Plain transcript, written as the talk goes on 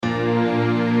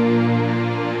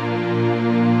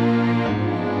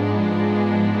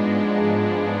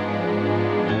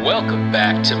Welcome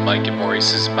back to Mike and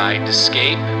Maurice's Mind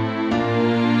Escape.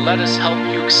 Let us help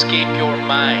you escape your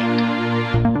mind.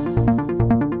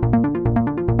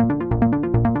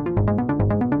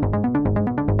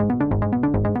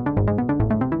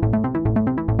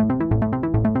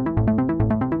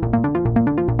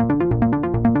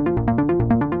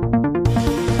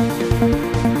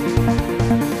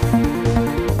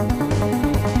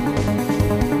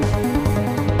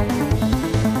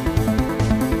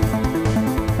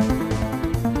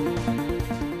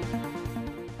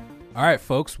 All right,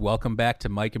 folks, welcome back to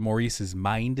Mike and Maurice's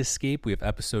Mind Escape. We have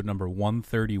episode number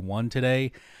 131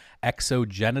 today,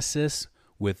 Exogenesis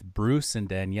with Bruce and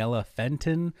Daniella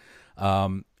Fenton.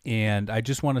 And I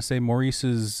just want to say Maurice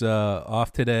is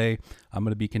off today. I'm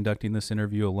going to be conducting this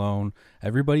interview alone.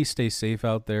 Everybody stay safe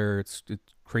out there. It's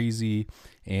crazy,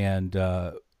 and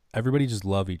everybody just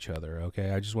love each other,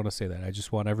 okay? I just want to say that. I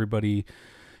just want everybody,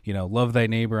 love thy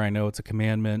neighbor. I know it's a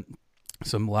commandment.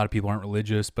 A lot of people aren't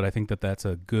religious, but I think that that's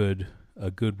a good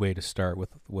way to start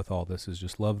with all this is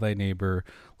just love thy neighbor.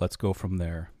 Let's go from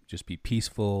there. Just be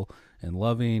peaceful and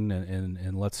loving,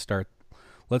 and let's start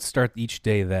each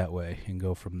day that way and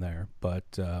go from there.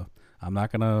 But I'm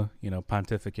not gonna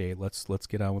pontificate. Let's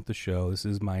get on with the show. This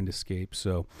is Mind Escape.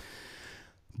 So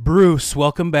Bruce,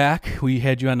 welcome back. We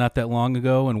had you on not that long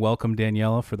ago, and welcome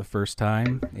Daniella for the first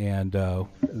time, and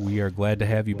we are glad to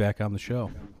have you back on the show.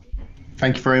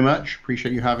 Thank you very much.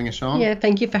 Appreciate you having us on. Yeah,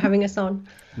 thank you for having us on.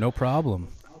 No problem.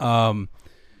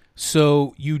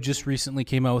 So you just recently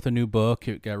came out with a new book.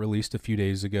 It got released a few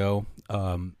days ago,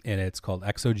 and it's called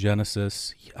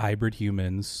Exogenesis, Hybrid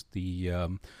Humans.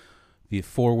 The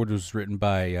foreword was written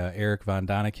by Eric von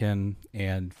Daniken,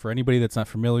 and for anybody that's not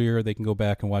familiar, they can go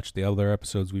back and watch the other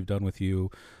episodes we've done with you.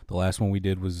 The last one we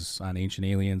did was on ancient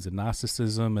aliens and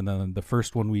Gnosticism, and then the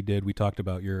first one we did, we talked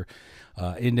about your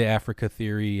into Africa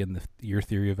theory and your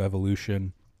theory of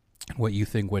evolution, what you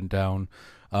think went down.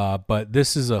 But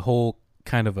this is a whole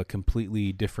kind of a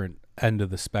completely different end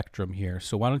of the spectrum here.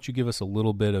 So why don't you give us a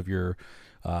little bit of your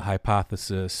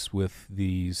hypothesis with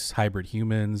these hybrid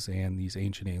humans and these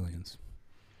ancient aliens?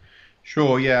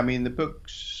 Sure, yeah. I mean, the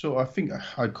book's I think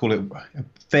I'd call it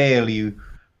fairly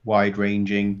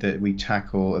wide-ranging, that we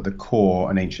tackle at the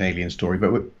core an ancient alien story,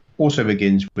 but it also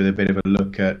begins with a bit of a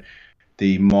look at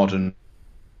the modern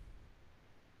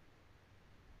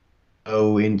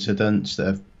incidents that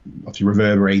have obviously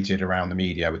reverberated around the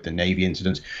media with the Navy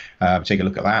incidents. Take a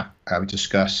look at that. We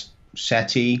discuss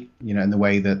SETI, and the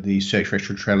way that the search for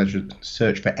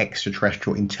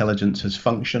extraterrestrial intelligence has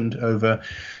functioned over,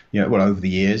 over the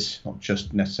years, not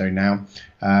just necessarily now.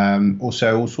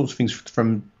 Also, all sorts of things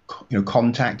from,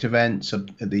 contact events,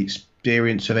 the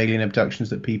experience of alien abductions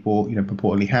that people,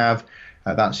 purportedly have.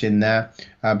 That's in there.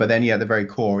 But then, at the very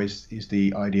core is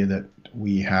the idea that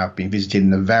we have been visited in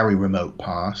the very remote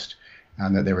past,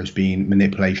 and that there has been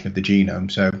manipulation of the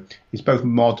genome. So it's both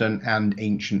modern and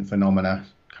ancient phenomena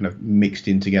kind of mixed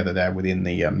in together there within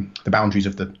the boundaries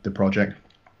of the project.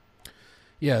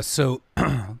 Yeah, so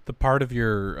the part of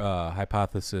your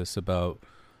hypothesis about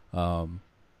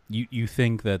you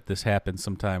think that this happened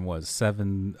sometime was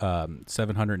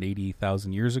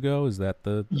 780,000 years ago? Is that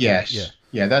the yes?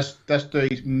 Yeah, that's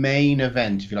the main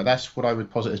event, if you like. That's what I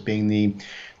would posit as being the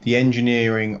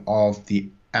engineering of the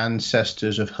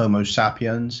ancestors of Homo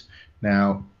sapiens.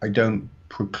 Now, I don't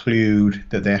preclude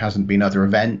that there hasn't been other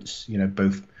events,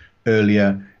 both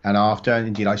earlier and after. And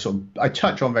indeed, I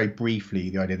touch on very briefly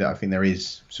the idea that I think there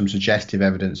is some suggestive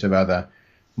evidence of other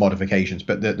modifications,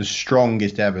 but the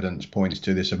strongest evidence points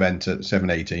to this event at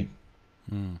 780.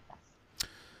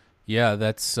 Yeah,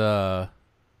 that's. The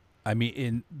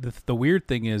weird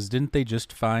thing is, didn't they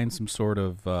just find some sort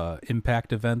of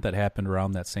impact event that happened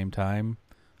around that same time?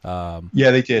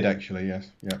 Yeah, they did actually.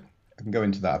 Yes, yeah. I can go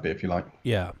into that a bit if you like.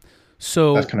 Yeah,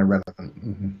 so that's kind of relevant.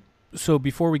 Mm-hmm. So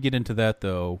before we get into that,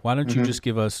 though, why don't you just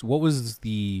give us what was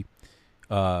the?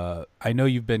 I know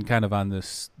you've been kind of on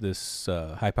this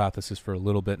hypothesis for a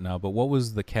little bit now, but what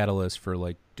was the catalyst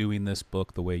for doing this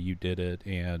book the way you did it,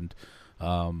 and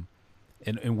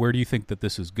where do you think that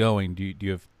this is going? Do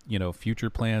you have future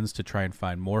plans to try and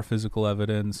find more physical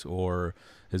evidence, or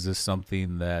is this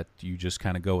something that you just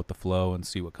kind of go with the flow and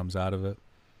see what comes out of it?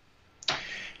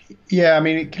 Yeah, I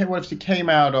mean, it came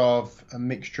out of a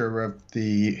mixture of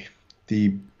the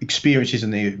experiences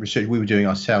and the research we were doing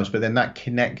ourselves, but then that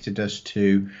connected us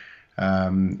to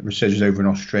researchers over in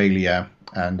Australia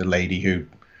and a lady who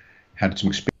had some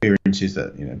experiences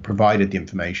that provided the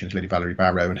information, Lady Valerie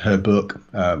Barrow, and her book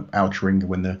Outer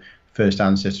When the First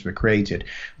Ancestors Were Created,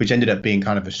 which ended up being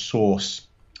kind of a source,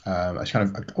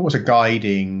 almost a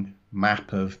guiding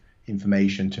map of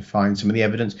information to find some of the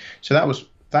evidence. So that was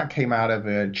that came out of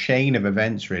a chain of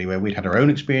events, really, where we'd had our own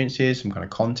experiences, some kind of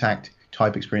contact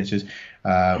type experiences.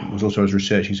 Was also I was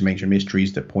researching some ancient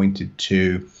mysteries that pointed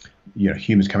to,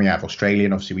 humans coming out of Australia,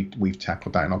 and obviously we've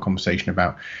tackled that in our conversation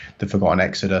about the Forgotten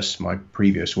Exodus, my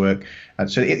previous work.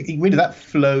 And so it really, that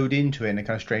flowed into it in a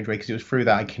kind of strange way, because it was through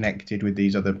that I connected with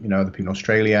these other other people in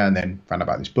Australia, and then found out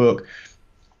about this book,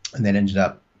 and then ended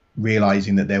up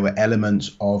realizing that there were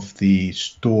elements of the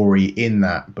story in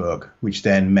that book which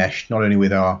then meshed not only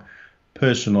with our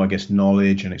personal, I guess,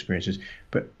 knowledge and experiences,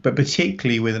 but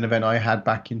particularly with an event I had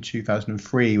back in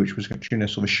 2003, which was actually a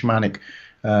sort of shamanic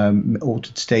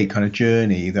altered state kind of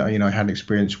journey that I had an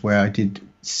experience where I did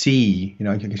see,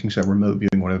 I guess you can say remote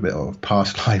viewing, or a bit of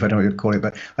past life, I don't know what to call it,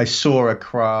 but I saw a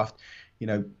craft,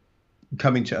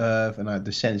 coming to Earth, and I had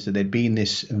the sense that there'd been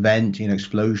this event,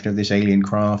 explosion of this alien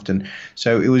craft. And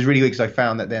so it was really good, because I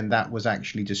found that then that was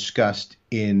actually discussed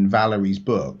in Valerie's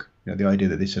book, the idea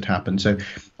that this had happened. So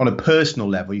on a personal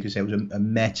level, you could say it was a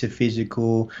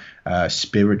metaphysical,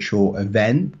 spiritual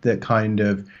event that kind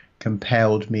of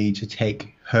compelled me to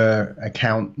take her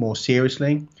account more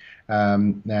seriously.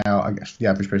 Now, I guess the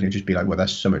average person would just be like, well,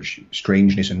 that's so much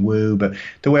strangeness and woo. But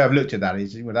the way I've looked at that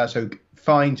is, that's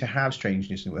fine to have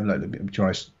strangeness. And like, to be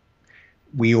honest,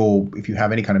 we all, if you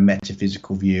have any kind of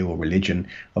metaphysical view or religion,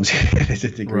 obviously there's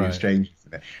a degree of strangeness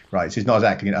in it, right? So it's not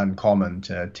exactly uncommon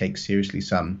to take seriously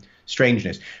some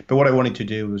strangeness. But what I wanted to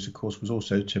do was, of course, was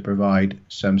also to provide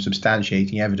some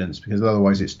substantiating evidence, because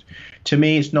otherwise to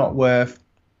me, it's not worth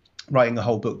writing a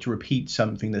whole book to repeat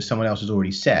something that someone else has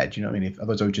already said. You know what I mean?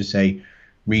 Otherwise I would just say,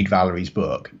 read Valerie's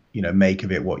book, make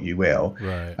of it what you will.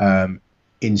 Right.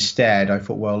 Instead, I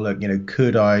thought, well, look,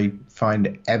 could I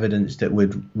find evidence that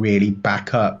would really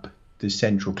back up the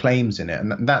central claims in it?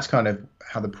 And that's kind of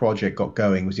how the project got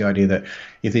going, was the idea that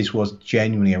if this was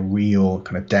genuinely a real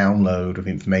kind of download of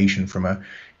information from a,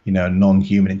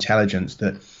 non-human intelligence,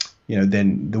 that,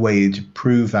 then the way to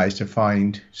prove that is to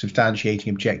find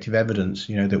substantiating objective evidence,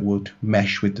 that would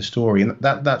mesh with the story. And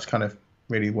that's kind of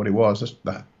really what it was.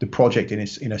 That's the project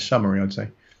in a summary, I'd say.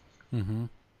 Mm-hmm.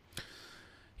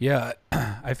 Yeah,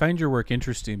 I find your work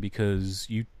interesting because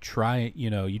you try,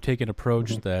 you take an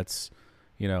approach that's,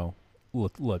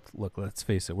 look, let's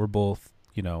face it, we're both,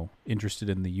 interested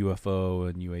in the UFO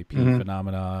and UAP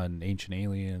phenomena and ancient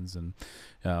aliens. And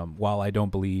while I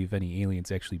don't believe any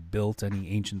aliens actually built any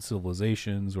ancient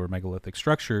civilizations or megalithic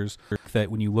structures, that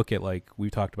when you look at, like we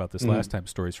talked about this last time,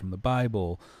 stories from the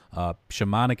Bible,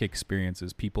 shamanic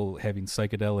experiences, people having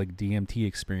psychedelic DMT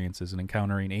experiences and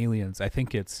encountering aliens, I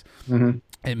think it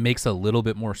makes a little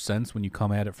bit more sense when you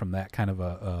come at it from that kind of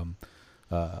a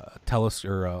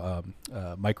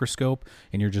microscope,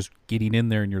 and you're just getting in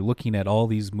there and you're looking at all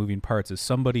these moving parts. As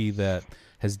somebody that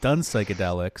has done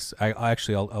psychedelics,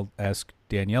 I'll ask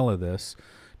Daniella this: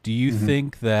 do you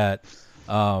think that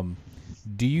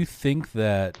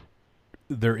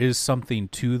there is something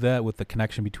to that with the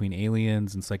connection between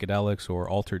aliens and psychedelics or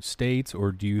altered states,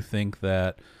 or do you think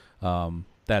that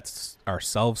that's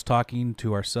ourselves talking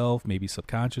to ourselves, maybe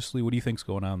subconsciously? What do you think's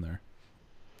going on there?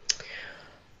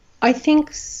 I think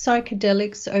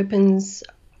psychedelics opens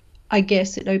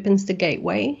the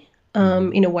gateway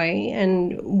in a way.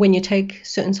 And when you take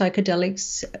certain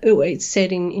psychedelics, it's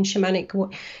said in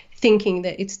shamanic thinking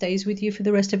that it stays with you for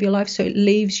the rest of your life. So it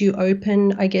leaves you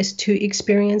open, I guess, to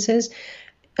experiences.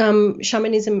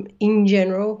 Shamanism in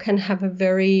general can have a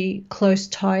very close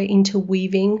tie,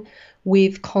 interweaving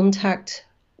with contact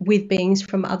with beings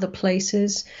from other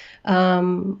places,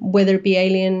 whether it be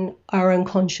alien, our own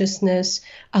consciousness,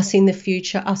 us in the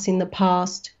future, us in the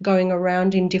past, going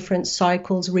around in different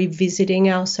cycles,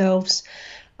 revisiting ourselves.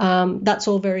 That's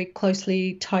all very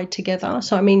closely tied together.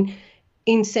 So, I mean,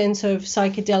 in sense of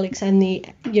psychedelics and the,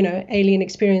 alien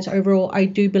experience overall, I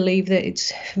do believe that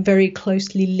it's very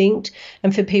closely linked.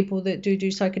 And for people that do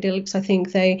psychedelics, I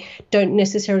think they don't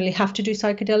necessarily have to do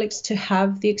psychedelics to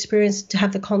have the experience, to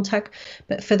have the contact.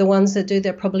 But for the ones that do,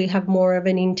 they probably have more of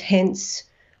an intense,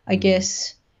 I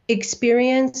guess,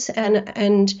 experience.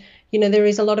 And there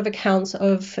is a lot of accounts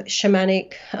of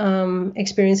shamanic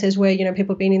experiences where,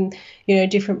 people have been in,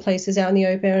 different places out in the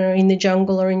open or in the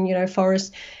jungle or in,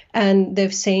 forest, and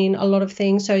they've seen a lot of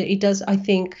things. So it does, I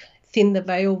think, thin the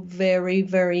veil very,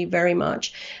 very, very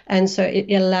much. And so it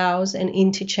allows an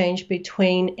interchange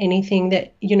between anything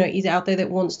that, is out there that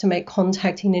wants to make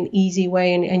contact in an easy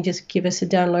way and just give us a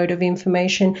download of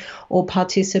information or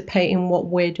participate in what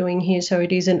we're doing here. So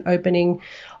it is an opening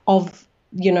of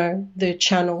the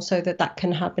channel so that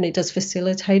can happen. It does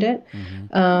facilitate it.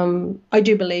 I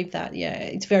do believe that,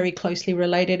 it's very closely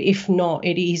related. If not,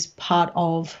 it is part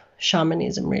of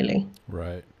shamanism, really.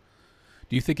 Right.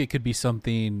 Do you think it could be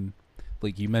something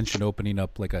like you mentioned opening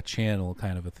up like a channel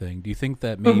kind of a thing. Do you think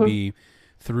that maybe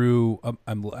through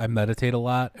I meditate a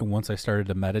lot, and once I started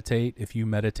to meditate, if you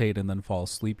meditate and then fall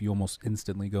asleep, you almost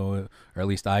instantly go, or at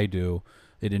least I do,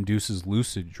 it induces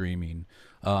lucid dreaming.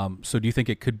 So do you think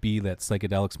it could be that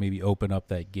psychedelics maybe open up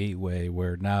that gateway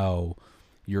where now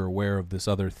you're aware of this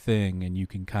other thing and you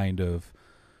can kind of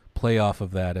play off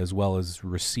of that as well as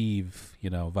receive,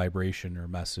 vibration or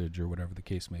message or whatever the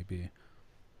case may be?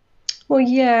 Well,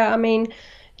 yeah, I mean,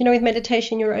 with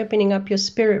meditation, you're opening up your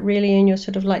spirit really, and you're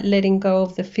sort of like letting go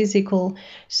of the physical.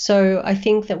 So I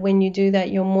think that when you do that,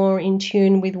 you're more in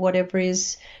tune with whatever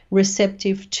is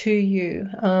receptive to you,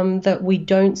 that we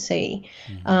don't see.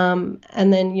 And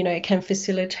then, it can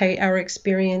facilitate our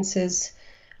experiences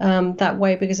that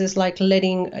way, because it's like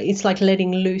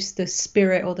letting loose the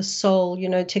spirit or the soul,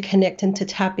 to connect and to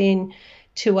tap in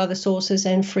to other sources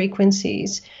and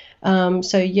frequencies.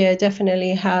 So yeah,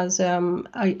 definitely has,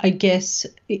 I guess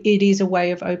it is a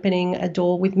way of opening a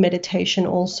door with meditation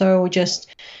also, or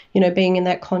just, being in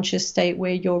that conscious state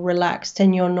where you're relaxed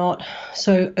and you're not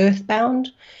so earthbound.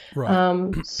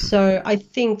 Right. So I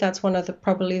think that's one of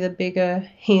probably the bigger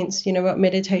hints, what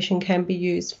meditation can be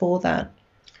used for that.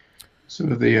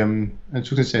 Some of the, I was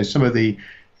going to say, some of the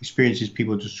experiences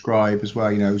people describe as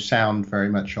well, sound very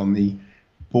much on the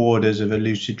borders of a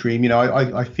lucid dream.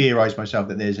 I theorize myself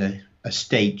that there's a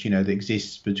state, that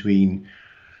exists between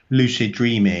lucid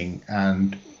dreaming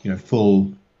and,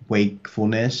 full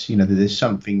wakefulness, that there's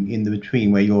something in the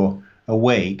between where you're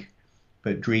awake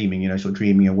but dreaming, sort of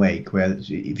dreaming awake. Where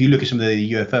if you look at some of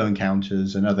the UFO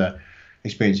encounters and other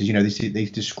experiences, they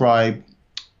describe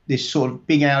this sort of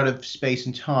being out of space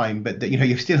and time, but that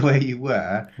you're still where you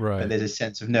were, right. But there's a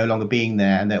sense of no longer being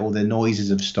there, and that all the noises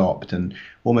have stopped, and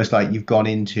almost like you've gone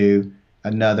into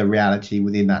another reality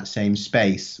within that same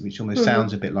space, which almost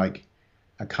sounds a bit like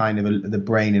a kind of the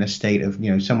brain in a state of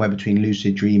somewhere between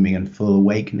lucid dreaming and full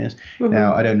awakeness.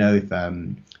 Now I don't know if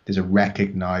there's a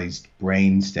recognized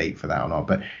brain state for that or not,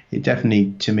 but it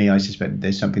definitely, to me, I suspect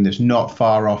there's something that's not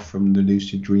far off from the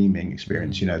lucid dreaming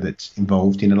experience, that's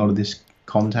involved in a lot of this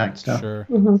contact stuff. Sure.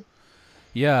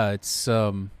 Yeah, it's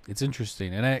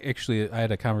interesting. And I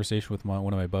had a conversation with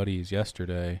one of my buddies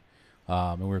yesterday,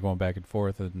 and we were going back and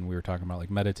forth, and we were talking about like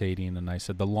meditating, and I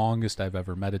said the longest I've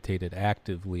ever meditated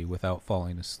actively without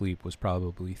falling asleep was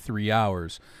probably 3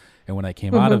 hours. And when I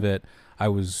came out of it,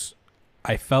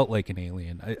 I felt like an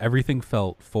alien. Everything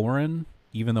felt foreign,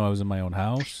 even though I was in my own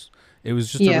house. It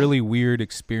was just a really weird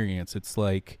experience. It's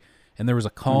like, and there was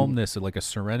a calmness, like a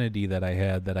serenity that I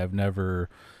had that I've never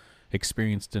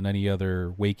experienced in any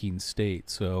other waking state.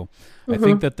 So I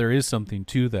think that there is something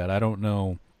to that. I don't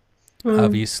know.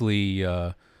 Obviously,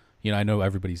 I know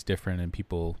everybody's different,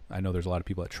 and I know there's a lot of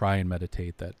people that try and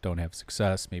meditate that don't have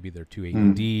success. Maybe they're too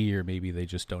ADD, or maybe they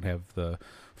just don't have the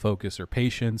focus or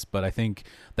patience. But I think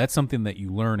that's something that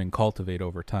you learn and cultivate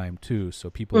over time too.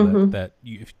 So people that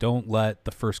if you don't let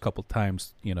the first couple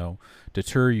times,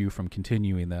 deter you from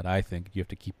continuing that, I think you have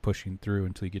to keep pushing through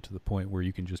until you get to the point where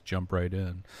you can just jump right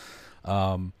in.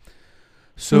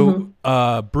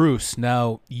 Bruce,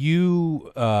 now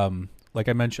you, like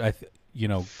I mentioned,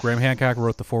 Graham Hancock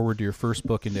wrote the foreword to your first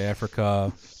book, Into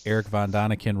Africa. Eric von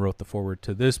Daniken wrote the foreword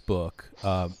to this book.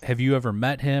 Have you ever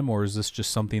met him, or is this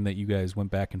just something that you guys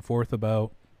went back and forth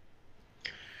about?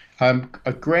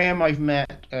 Graham I've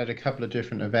met at a couple of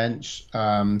different events.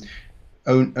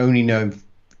 Only know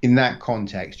in that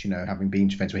context, having been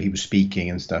to events where he was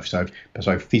speaking and stuff. So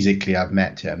physically I've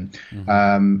met him.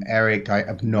 Eric I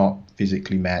have not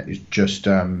physically met. It's just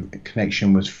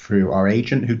connection was through our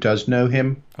agent, who does know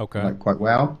him quite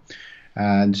well.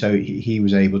 And so he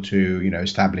was able to,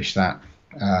 establish that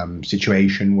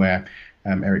situation where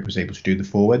Eric was able to do the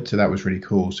forward. So that was really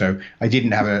cool. So I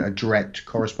didn't have a direct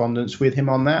correspondence with him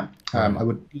on that. I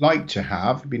would like to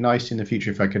have. It'd be nice in the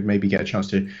future if I could maybe get a chance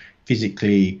to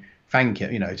physically thank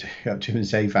him, to go up to him and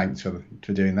say thanks for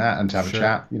doing that, and to have a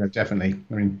chat. Definitely.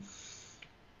 I mean,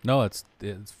 no, it's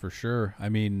for sure. I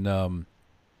mean,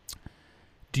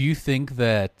 do you think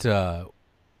that the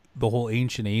whole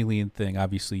Ancient Alien thing?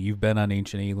 Obviously, you've been on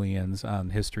Ancient Aliens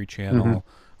on History Channel,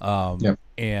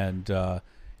 and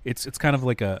it's kind of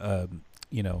like a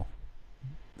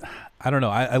I don't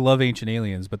know. I love Ancient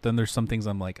Aliens, but then there's some things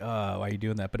I'm like, oh, why are you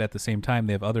doing that? But at the same time,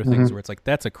 they have other things where it's like,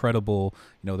 that's a credible,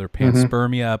 they're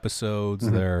panspermia episodes.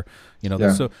 They're,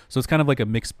 so it's kind of like a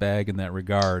mixed bag in that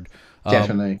regard.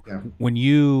 Definitely. Yeah. When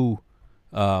you,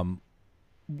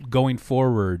 going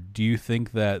forward, do you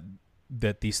think that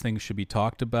these things should be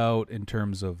talked about in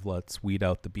terms of let's weed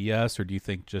out the BS, or do you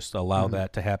think just allow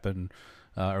that to happen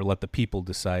or let the people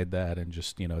decide that, and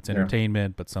just, it's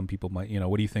entertainment, but some people might,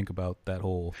 what do you think about that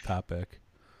whole topic?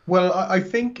 Well, I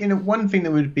think one thing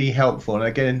that would be helpful, and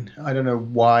again, I don't know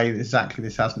why exactly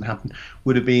this hasn't happened,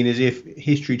 would have been as if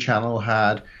History Channel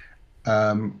had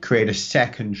create a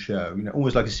second show,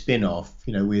 almost like a spin-off,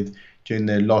 with doing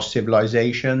the Lost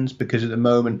Civilizations, because at the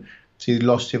moment, see, the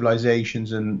Lost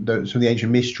Civilizations and some of the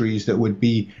ancient mysteries that would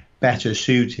be better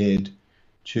suited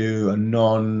to a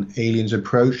non-aliens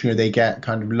approach, they get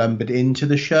kind of lumbered into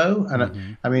the show,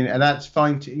 and I mean, and that's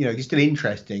fine to, it's still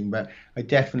interesting, but I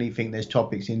definitely think there's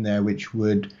topics in there which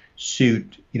would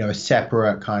suit, a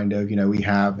separate kind of, we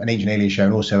have an ancient alien show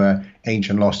and also a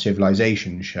ancient lost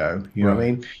civilization show, you know what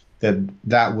I mean?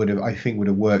 That would have, I think, would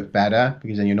have worked better,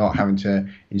 because then you're not having to,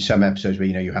 in some episodes where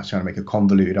you have to kind of make a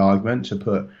convoluted argument to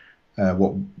put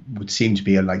what would seem to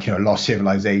be a lost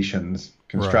civilizations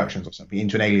constructions or something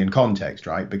into an alien context,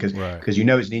 right? Because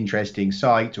it's an interesting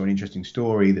site or an interesting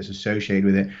story that's associated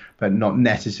with it, but not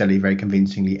necessarily very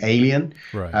convincingly alien.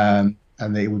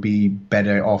 And they would be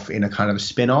better off in a kind of a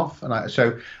spin-off. And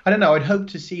so I don't know. I'd hope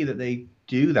to see that they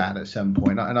do that at some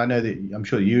point. And I know that I'm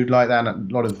sure you'd like that.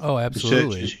 And a lot of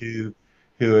researchers who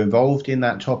are involved in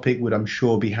that topic would, I'm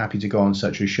sure, be happy to go on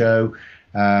such a show.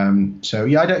 So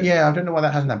I don't know why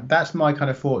that hasn't happened. That's my kind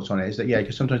of thoughts on it, is that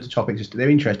because sometimes the topics they're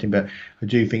interesting, but I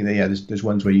do think that there's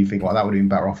ones where you think, well, that would have been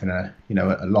better off in a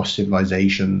a Lost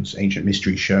Civilizations ancient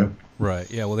mystery show.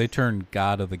 Right. Yeah. Well, they turned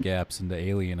God of the Gaps into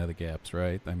Alien of the Gaps,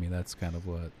 right? I mean, that's kind of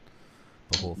what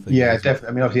the whole thing. Yeah, definitely.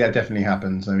 I mean, obviously that definitely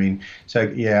happens. I mean, so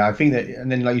I think that,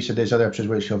 and then like you said, there's other episodes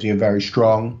which obviously are very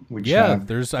strong. Which I've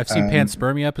seen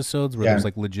panspermia episodes where there's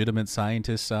like legitimate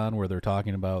scientists on, where they're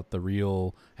talking about the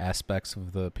real aspects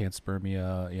of the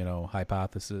panspermia,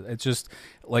 hypothesis. It's just,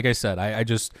 like I said, I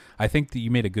think that you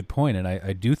made a good point, and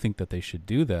I do think that they should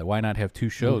do that. Why not have two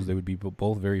shows? They would be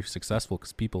both very successful,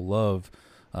 because people love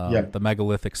the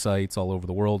megalithic sites all over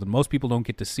the world, and most people don't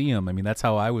get to see them. I mean, that's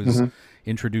how I was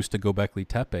introduced to Göbekli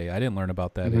Tepe. I didn't learn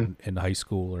about that in high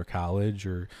school or college,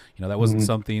 or that wasn't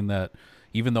something that,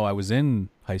 even though I was in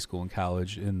high school and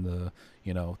college in the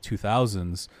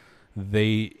 2000s,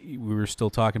 we were still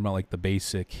talking about like the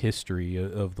basic history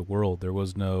of the world. There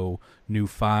was no new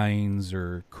finds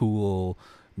or cool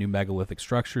new megalithic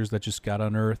structures that just got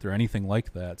unearthed or anything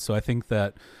like that. So I think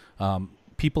that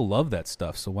people love that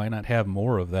stuff, so why not have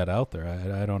more of that out there?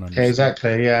 I don't understand.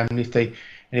 Exactly, yeah. And if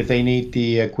they need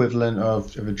the equivalent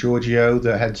of a Giorgio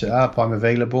that heads it up, I'm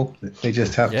available. They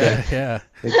just have to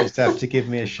they just have to give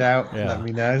me a shout and let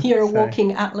me know. You're a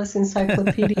walking atlas,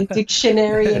 encyclopedia,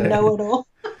 dictionary, and know-it-all.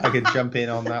 I can jump in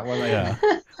on that one. Yeah.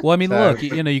 Well, I mean, look,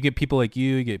 you get people like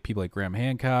you get people like Graham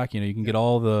Hancock. You can get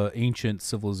all the ancient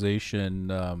civilization.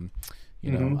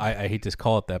 I hate to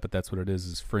call it that, but that's what it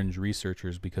is fringe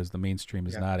researchers, because the mainstream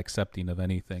is not accepting of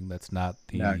anything that's not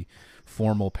the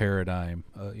formal paradigm.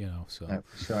 So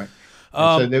that's right.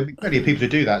 So there'll be plenty of people to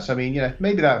do that. So I mean,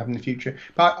 maybe that'll happen in the future.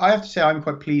 But I have to say, I'm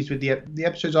quite pleased with the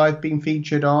episodes I've been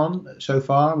featured on so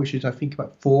far, which is I think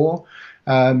about 4.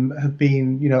 Have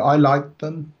been, I liked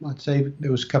them. I'd say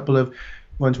there was a couple of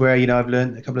ones where I've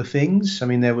learned a couple of things. I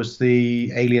mean, there was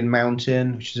the Alien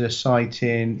Mountain, which is a site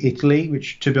in Italy,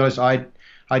 which, to be honest,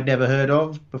 I'd never heard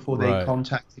of before they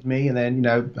contacted me, and then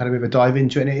had a bit of a dive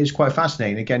into it, and it is quite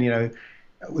fascinating. Again,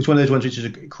 it's one of those ones which is a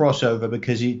crossover,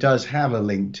 because it does have a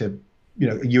link to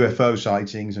UFO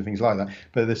sightings and things like that,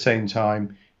 but at the same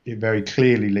time it very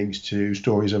clearly links to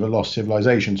stories of a lost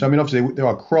civilization. So I mean, obviously there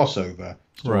are crossover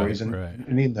stories,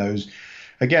 and in those,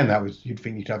 again, you'd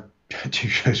think you'd have two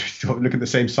shows which look at the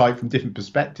same site from different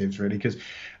perspectives, really, because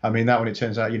I mean, that one, it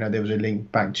turns out there was a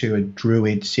link back to a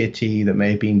druid city that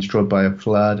may have been destroyed by a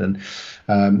flood, and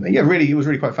really, it was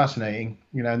really quite fascinating.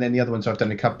 And then the other ones, I've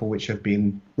done a couple which have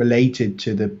been related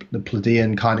to the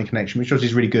Pleiadian kind of connection, which obviously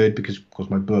is really good, because of course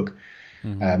my book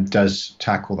does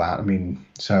tackle that. I mean,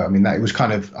 that it was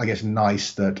kind of, I guess,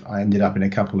 nice that I ended up in a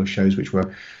couple of shows which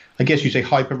were, I guess you say,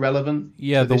 hyper relevant.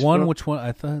 Yeah, the one, book. Which one?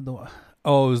 I thought it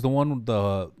was the one,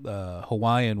 the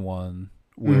Hawaiian one,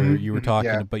 where you were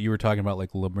talking, but you were talking about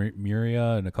like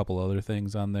Lemuria and a couple other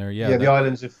things on there. Yeah, the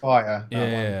Islands of Fire.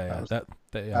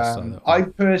 I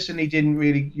personally didn't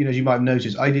really, as you might have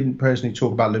noticed, I didn't personally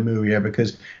talk about Lemuria,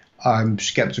 because I'm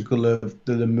skeptical of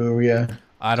the Lemuria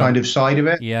kind of side of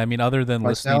it. Yeah, I mean, other than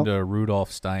listening to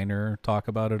Rudolf Steiner talk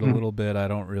about it a little bit, I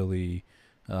don't really,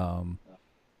 I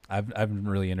haven't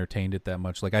really entertained it that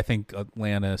much. Like, I think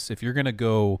Atlantis, if you're going to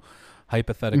go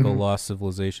hypothetical lost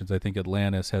civilizations, I think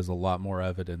Atlantis has a lot more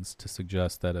evidence to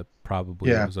suggest that it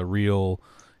probably was a real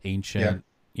ancient,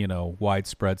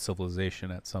 widespread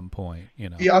civilization at some point.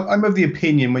 Yeah, I'm of the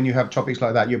opinion when you have topics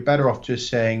like that, you're better off just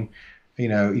saying,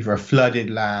 either a flooded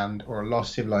land or a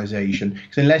lost civilization.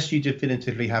 Because unless you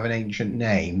definitively have an ancient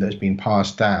name that's been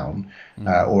passed down,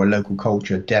 or a local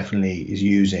culture definitely is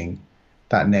using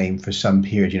that name for some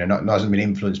period, not hasn't been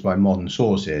influenced by modern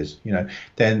sources,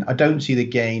 then I don't see the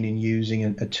gain in using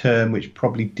a term which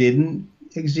probably didn't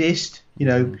exist,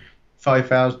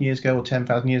 5,000 years ago or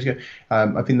 10,000 years ago.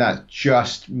 I think that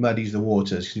just muddies the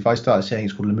waters. Because if I start saying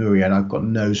it's called Lemuria and I've got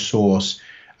no source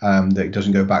that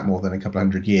doesn't go back more than a couple of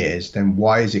hundred years, then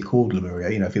why is it called Lemuria?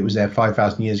 If it was there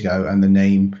 5,000 years ago and the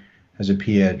name has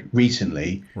appeared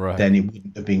recently, right, then it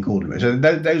wouldn't have been called Lemuria. So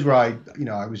those were I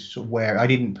was sort of where I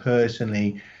didn't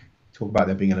personally talk about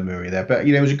there being a Lemuria there, but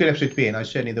it was a good episode to be in.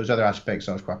 Certainly there was other aspects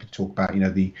I was quite happy to talk about.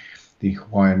 The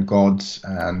Hawaiian gods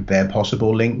and their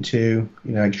possible link to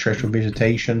extraterrestrial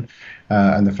visitation,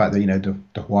 and the fact that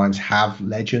the Hawaiians have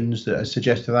legends that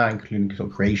suggest to that, including sort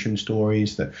of creation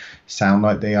stories that sound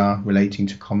like they are relating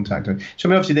to contact. So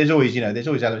obviously there's always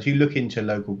elements. You look into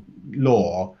local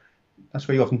lore, that's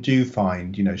where you often do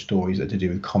find stories that are to do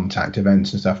with contact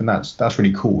events and stuff, and that's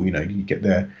really cool. You get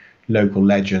the local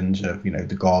legends of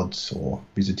the gods or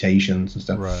visitations and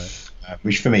stuff. Right.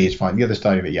 Which for me is fine. The other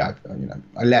side of it,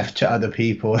 I left to other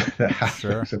people that have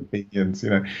those opinions.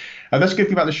 And that's a good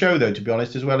thing about the show, though, to be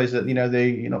honest, as well, is that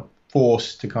you're not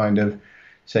forced to kind of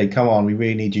say, "Come on, we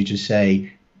really need you to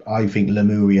say, I think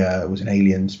Lemuria was an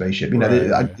alien spaceship."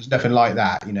 There's nothing like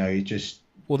that. It just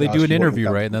they do an interview,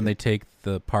 right, and then they take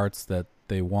the parts that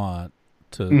they want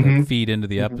to feed into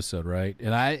the episode, right?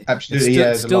 And absolutely,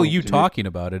 it's still you talking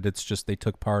about it. It's just they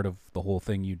took part of the whole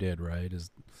thing you did, right?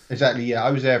 Exactly. Yeah,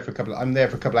 I'm there for a couple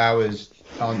of hours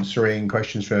answering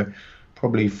questions for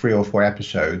probably 3 or 4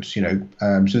 episodes. So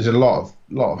there's a lot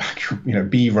of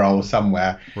B-roll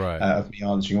somewhere, right, of me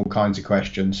answering all kinds of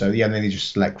questions. So and then they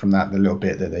just select from that the little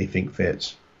bit that they think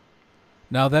fits.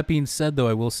 Now, that being said, though,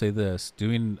 I will say this: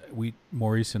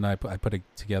 Maurice and I put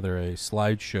together a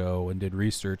slideshow and did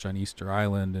research on Easter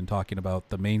Island and talking about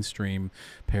the mainstream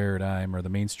paradigm or the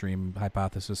mainstream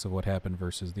hypothesis of what happened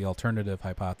versus the alternative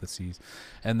hypotheses.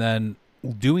 And then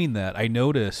doing that, I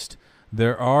noticed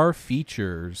there are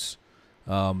features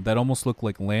that almost look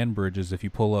like land bridges. If you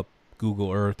pull up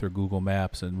Google Earth or Google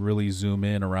Maps and really zoom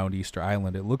in around Easter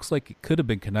Island, it looks like it could have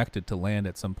been connected to land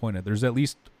at some point. There's at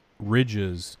least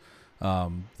ridges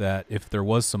that if there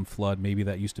was some flood, maybe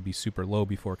that used to be super low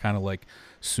before, kind of like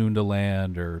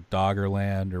Sundaland or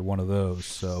Doggerland or one of those.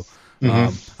 So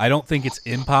I don't think it's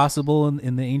impossible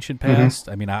in the ancient past.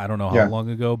 I mean, I don't know how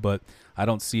long ago, but I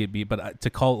don't see it be. But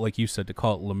to call it, like you said, to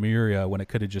call it Lemuria when it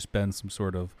could have just been some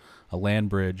sort of a land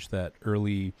bridge that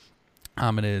early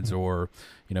hominids or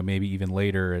maybe even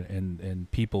later and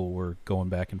people were going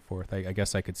back and forth. I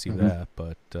guess I could see that,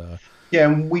 but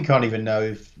and we can't even know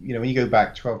if when you go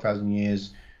back 12,000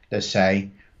 years, let's say,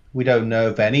 we don't know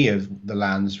if any of the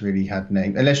lands really had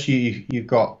names, unless you've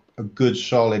got a good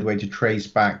solid way to trace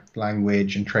back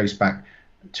language and trace back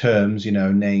terms,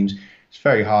 names. It's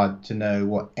very hard to know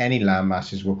what any land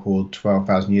masses were called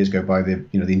 12,000 years ago by the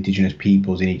the indigenous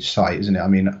peoples in each site, isn't it? I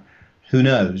mean, who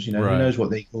knows? Who knows what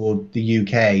they called the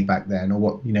UK back then, or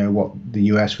what the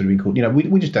US would have been called?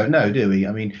 We just don't know, do we?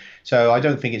 I mean, so I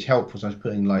don't think it's helpful. So I was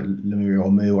putting like Lemuria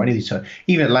or Mu or any of these,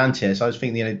 even Atlantis. I was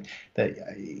thinking,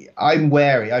 that I'm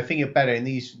wary. I think it better in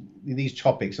these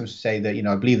topics. I'm to say that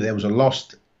I believe that there was a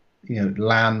lost,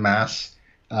 land mass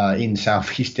in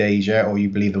Southeast Asia, or you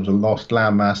believe there was a lost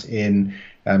land mass in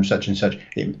such and such,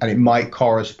 and it might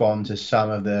correspond to some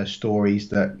of the stories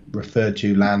that refer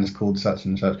to lands called such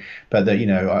and such. But that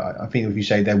I think if you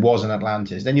say there was an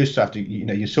Atlantis, then you still have to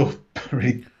you're sort of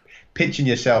really pitching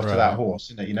yourself to that horse,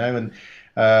 isn't it?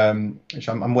 And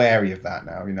so I'm wary of that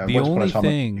now.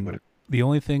 The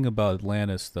only thing about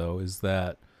Atlantis though is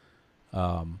that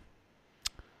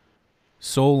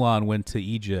Solon went to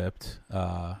Egypt,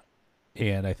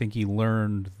 and I think he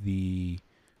learned the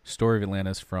story of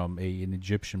Atlantis from an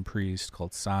Egyptian priest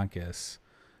called Sankis,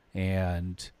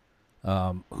 and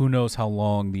who knows how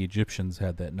long the Egyptians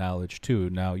had that knowledge too.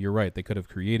 Now you're right, they could have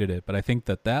created it, but I think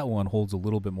that one holds a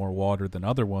little bit more water than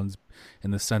other ones in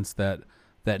the sense that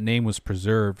name was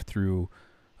preserved through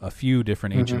a few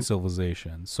different ancient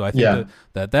civilizations. So I think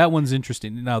that one's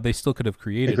interesting. Now they still could have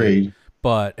created it,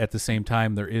 but at the same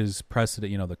time, there is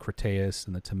precedent, the Cretaeus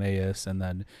and the Timaeus, and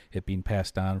then it being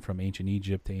passed on from ancient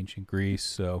Egypt to ancient Greece.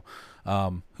 So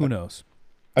who knows?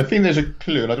 I think there's a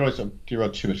clue, and I don't want to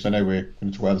derail too much because I know we're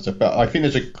going to talk about other stuff, but I think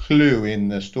there's a clue in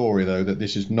the story, though, that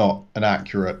this is not an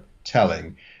accurate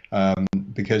telling,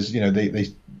 because,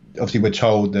 they obviously were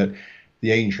told that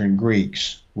the ancient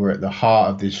Greeks were at the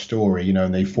heart of this story,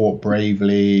 and they fought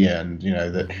bravely, and,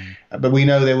 but we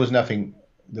know there was nothing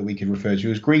that we could refer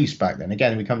to as Greece back then.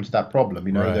 Again, we come to that problem,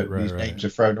 these names are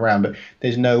thrown around, but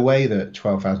there's no way that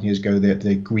 12,000 years ago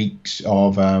the Greeks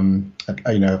of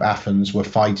Athens were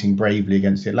fighting bravely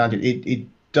against the Atlantic. It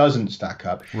doesn't stack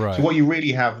up. Right. So what you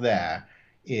really have there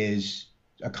is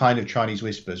a kind of Chinese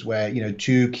whispers where,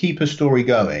 to keep a story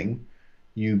going,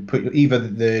 you put either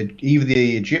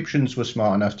the Egyptians were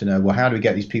smart enough to know, well, how do we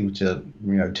get these people to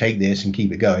take this and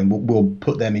keep it going? We'll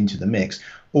put them into the mix,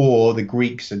 or the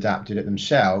Greeks adapted it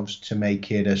themselves to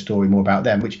make it a story more about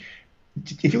them. Which,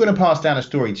 if you're going to pass down a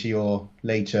story to your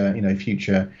later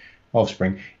future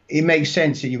offspring, it makes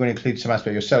sense that you're going to include some aspect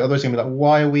of yourself. Otherwise, you're going to be like,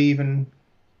 why are we even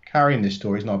carrying this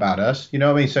story? It's not about us. You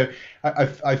know what I mean? So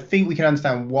I think we can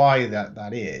understand why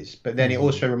that is, but then it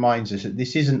also reminds us that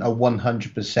this isn't a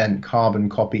 100% carbon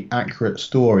copy accurate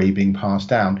story being passed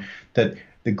down, that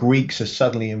the Greeks are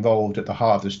suddenly involved at the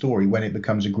heart of the story when it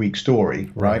becomes a Greek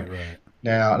story, right?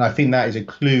 Now, and I think that is a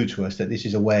clue to us that this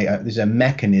is there's a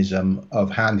mechanism of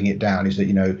handing it down, is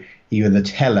that, either the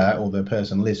teller or the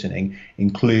person listening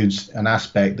includes an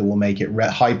aspect that will make it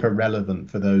hyper relevant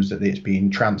for those that it's being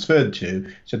transferred to,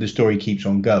 so the story keeps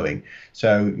on going.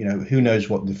 So, who knows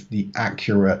what the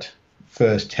accurate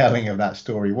first telling of that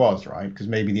story was, right? Because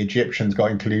maybe the Egyptians got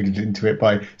included into it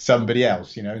by somebody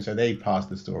else, so they passed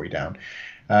the story down.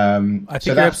 I think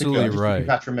you're absolutely right. You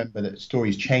have to remember that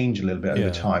stories change a little bit over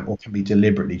time, or can be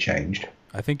deliberately changed.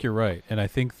 I think you're right, and I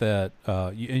think that,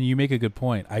 and you make a good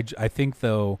point. I think,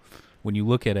 though, when you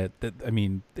look at it,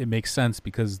 it makes sense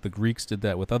because the Greeks did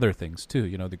that with other things too.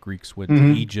 The Greeks went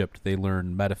to Egypt; they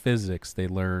learned metaphysics, they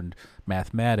learned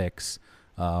mathematics.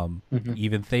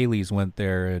 Even Thales went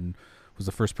there and was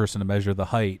the first person to measure the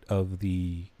height of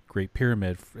the Great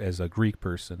Pyramid as a Greek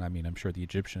person. I mean, I'm sure the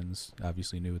Egyptians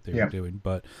obviously knew what they were doing,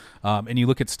 but and you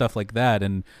look at stuff like that,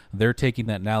 and they're taking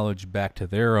that knowledge back to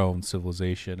their own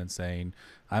civilization and saying,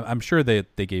 I'm sure they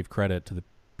gave credit to the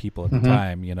people at the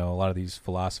time. A lot of these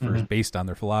philosophers, based on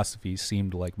their philosophies,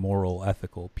 seemed like moral,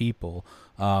 ethical people.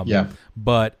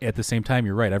 But at the same time,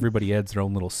 you're right. Everybody adds their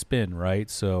own little spin, right?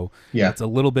 So it's a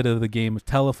little bit of the game of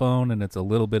telephone, and it's a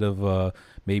little bit of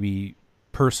maybe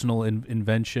personal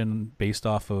invention based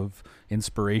off of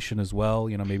inspiration as well.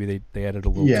 Maybe they added a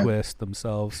little twist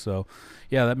themselves. So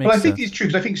that makes sense. I think it's true,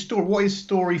 because I think what is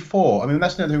story for? I mean,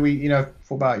 that's another thing we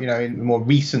thought about in more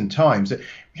recent times, that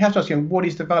we have to ask, what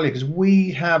is the value? Because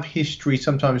we have history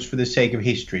sometimes for the sake of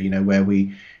history, where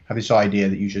we have this idea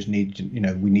that you just need to,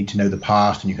 we need to know the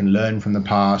past and you can learn from the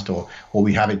past, or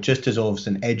we have it just as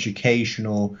an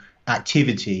educational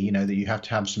activity, that you have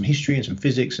to have some history and some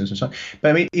physics and so on.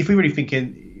 But I mean, if we really think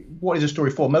what is a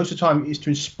story for? Most of the time it's to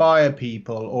inspire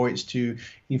people, or it's to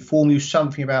inform you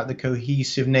something about the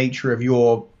cohesive nature of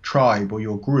your tribe or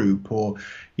your group, or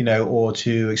or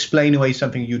to explain away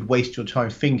something you'd waste your time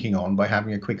thinking on by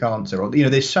having a quick answer, or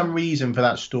there's some reason for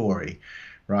that story,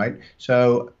 right?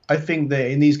 So I think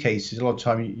that in these cases, a lot of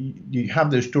time you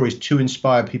have those stories to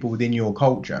inspire people within your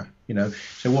culture.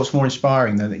 So what's more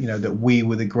inspiring than that we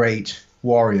were the great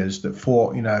warriors that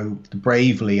fought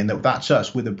bravely, and that's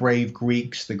us. We're the brave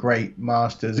Greeks, the great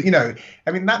masters.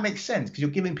 I mean, that makes sense, because you're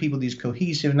giving people these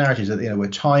cohesive narratives that we're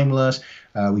timeless,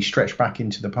 we stretch back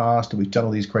into the past, and we've done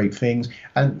all these great things,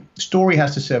 and story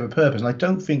has to serve a purpose. And I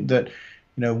don't think that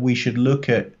we should look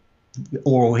at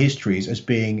oral histories as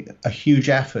being a huge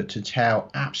effort to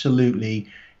tell absolutely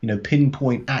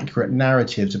pinpoint accurate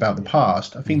narratives about the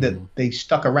past. I think that they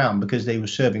stuck around because they were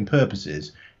serving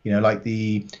purposes, like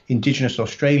the indigenous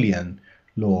Australian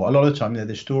law. A lot of the time,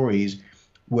 the stories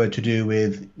were to do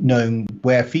with knowing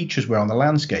where features were on the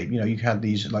landscape. You had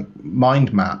these like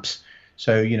mind maps.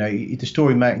 So, the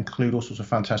story might include all sorts of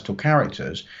fantastical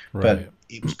characters, but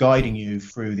it was guiding you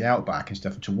through the outback and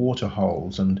stuff, to water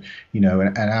holes and,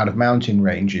 and out of mountain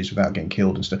ranges without getting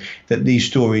killed and stuff. That these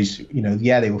stories,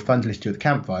 they were fun to listen to at the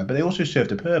campfire, but they also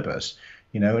served a purpose,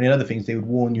 and in other things, they would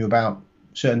warn you about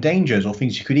certain dangers or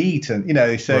things you could eat. And,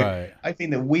 I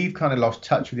think that we've kind of lost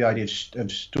touch with the idea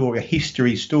of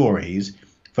history stories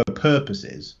for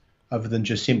purposes, other than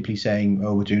just simply saying,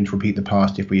 we're doing to repeat the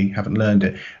past if we haven't learned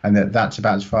it. And that's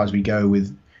about as far as we go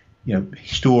with,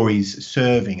 stories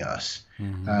serving us.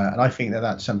 And I think that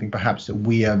that's something perhaps that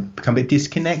we have become a bit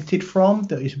disconnected from,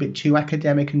 that is a bit too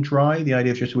academic and dry. The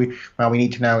idea of just, we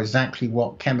need to know exactly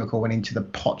what chemical went into the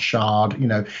pot shard,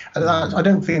 I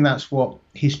don't think that's what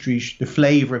history, the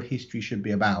flavor of history should be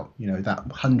about, that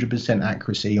 100%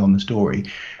 accuracy on the story.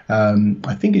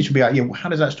 I think it should be about, how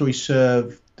does that story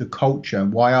serve the culture?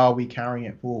 Why are we carrying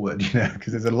it forward?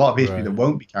 Because there's a lot of history that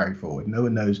won't be carried forward. No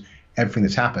one knows everything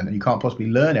that's happened, and you can't possibly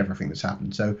learn everything that's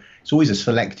happened. So it's always a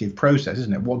selective process,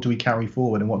 isn't it? What do we carry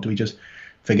forward and what do we just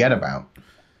forget about?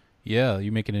 Yeah,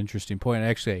 you make an interesting point.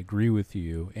 Actually, I agree with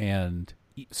you. And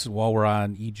so while we're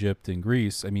on Egypt and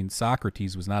Greece, I mean,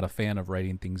 Socrates was not a fan of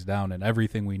writing things down, and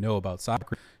everything we know about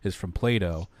Socrates is from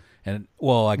Plato. And,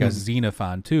 well, I guess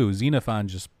Xenophon, too. Xenophon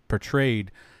just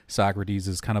portrayed Socrates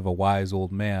as kind of a wise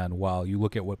old man, while you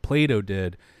look at what Plato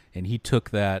did, and he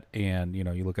took that and, you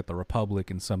know, you look at the Republic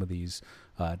and some of these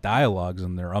dialogues,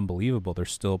 and they're unbelievable. They're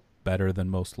still better than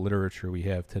most literature we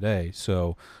have today.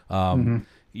 So,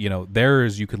 you know,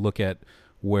 there's, you could look at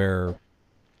where,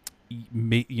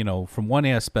 you know, from one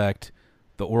aspect,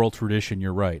 the oral tradition,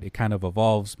 you're right, it kind of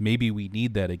evolves. Maybe we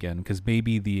need that again, because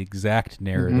maybe the exact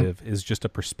narrative is just a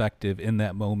perspective in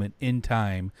that moment in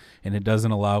time, and it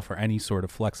doesn't allow for any sort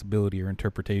of flexibility or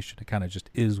interpretation. It kind of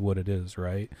just is what it is,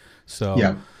 right? So,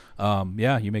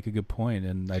 yeah, you make a good point,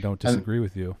 and I don't disagree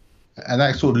with you. And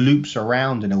that sort of loops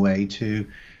around in a way to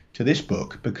this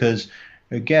book, because,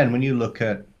 again, when you look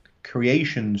at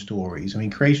creation stories, I mean,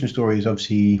 creation stories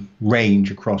obviously range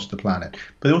across the planet,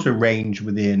 but they also range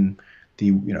within the,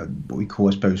 you know, what we call,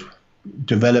 I suppose,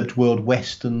 developed world,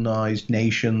 westernized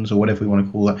nations, or whatever we want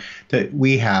to call it, that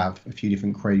we have a few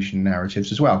different creation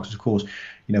narratives as well. Because, of course,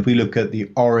 you know, if we look at the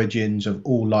origins of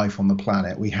all life on the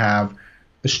planet, we have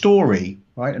a story,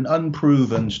 right? An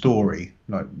unproven story,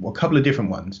 like, well, a couple of different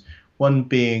ones. One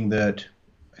being that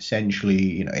essentially,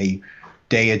 you know, a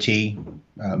deity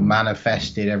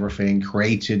manifested everything,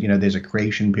 created, you know, there's a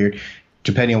creation period.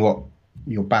 Depending on what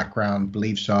your background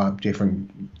beliefs are, different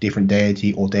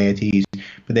deity or deities,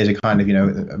 but there's a kind of, you know,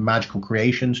 a magical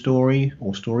creation story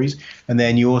or stories. And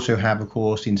then you also have, of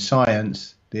course, in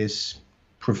science, this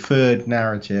preferred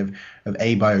narrative of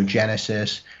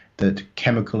abiogenesis, that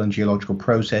chemical and geological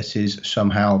processes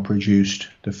somehow produced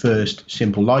the first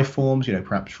simple life forms, you know,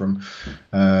 perhaps from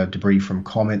debris from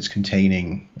comets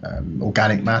containing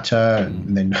organic matter,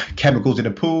 and then chemicals in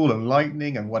a pool and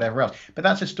lightning and whatever else. But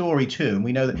that's a story too, and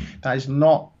we know that that is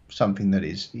not something that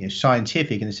is, you know,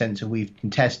 scientific in the sense that we can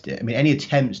test it. I mean, any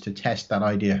attempts to test that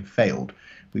idea have failed.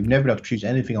 We've never been able to produce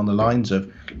anything on the lines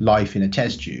of life in a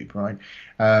test tube, right?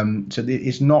 So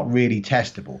it's not really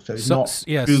testable. So it's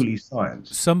not truly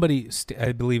science. Somebody,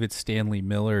 I believe it's Stanley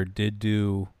Miller, did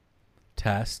do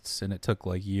tests, and it took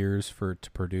like years for it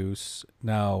to produce.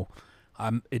 Now,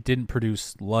 it didn't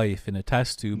produce life in a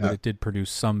test tube, but it did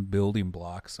produce some building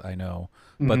blocks, I know.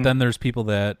 But then there's people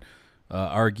that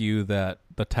argue that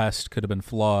the test could have been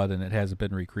flawed and it hasn't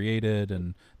been recreated,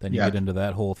 and then you get into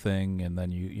that whole thing, and then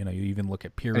you even look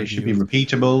at peer review. It should be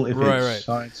repeatable if it's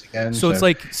science again. So it's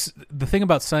like, the thing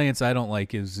about science I don't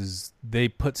like is they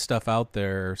put stuff out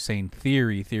there saying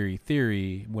theory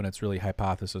when it's really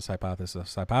hypothesis,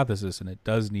 and it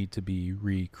does need to be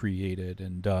recreated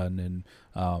and done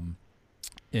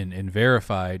and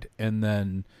verified. And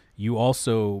then you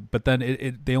also, but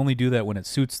then they only do that when it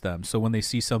suits them. So when they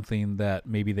see something that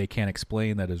maybe they can't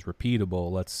explain that is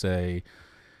repeatable, let's say,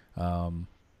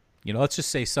 let's just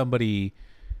say somebody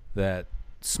that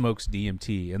smokes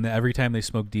DMT, and every time they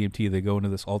smoke DMT, they go into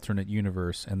this alternate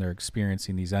universe and they're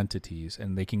experiencing these entities,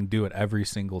 and they can do it every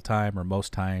single time or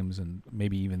most times, and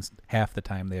maybe even half the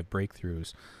time they have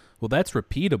breakthroughs. Well, that's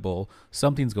repeatable.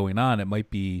 Something's going on. It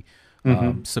might be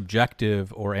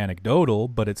subjective or anecdotal,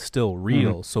 but it's still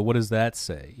real. So what does that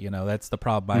say? That's the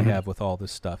problem I have with all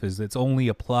this stuff, is it's only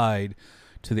applied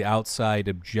to the outside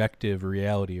objective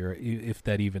reality, or if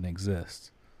that even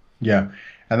exists. Yeah,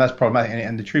 and that's problematic.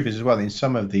 And the truth is as well, in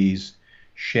some of these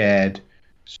shared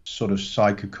sort of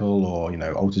psychical or,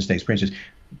 altered state experiences,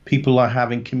 people are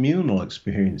having communal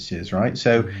experiences, right?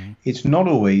 So it's not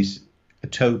always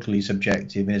totally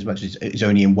subjective in as much as it's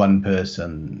only in one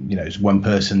person, it's one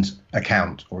person's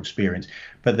account or experience.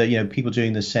 But that, people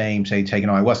doing the same, say, taking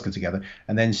ayahuasca together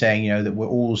and then saying, that we're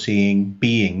all seeing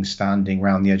beings standing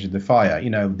around the edge of the fire,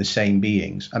 the same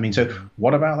beings. I mean, so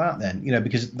what about that then?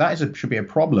 Because that should be a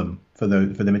problem for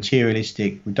the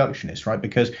materialistic reductionists, right?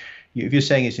 Because if you're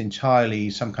saying it's entirely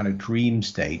some kind of dream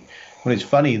state, well, it's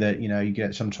funny that, you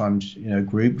get sometimes, a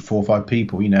group, 4 or 5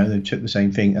 people, they took the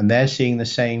same thing and they're seeing the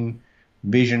same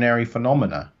visionary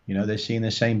phenomena. They're seeing the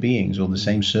same beings or the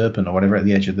same serpent or whatever at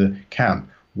the edge of the camp.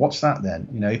 What's that then?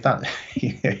 If that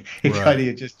if kind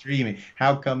of just dreaming,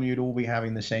 how come you'd all be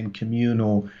having the same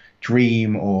communal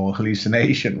dream or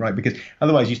hallucination, right? Because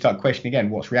otherwise you start questioning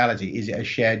again, what's reality? Is it a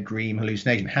shared dream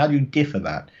hallucination? How do you differ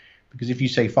that? Because if you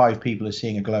say 5 people are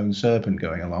seeing a glowing serpent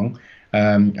going along,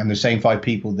 and the same 5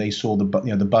 people, they saw the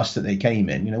bus that they came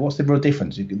in, what's the real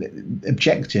difference?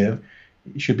 Objective,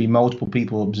 it should be multiple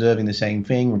people observing the same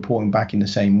thing, reporting back in the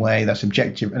same way. That's an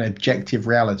objective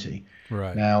reality.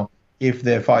 Right. Now, if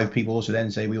there are 5 people also then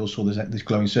say we all saw this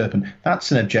glowing serpent,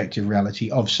 that's an objective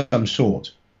reality of some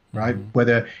sort. right?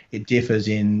 Whether it differs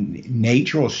in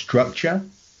nature or structure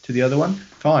to the other one,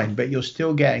 fine, but you're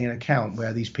still getting an account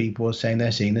where these people are saying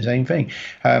they're seeing the same thing,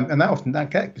 and that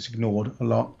gets ignored a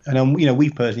lot. And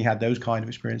we've personally had those kind of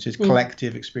experiences,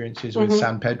 collective experiences with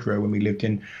San Pedro when we lived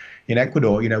in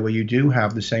Ecuador, where you do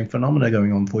have the same phenomena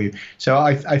going on for you. So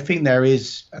I think there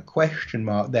is a question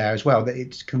mark there as well, that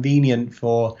it's convenient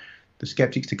for the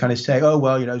skeptics to kind of say, oh,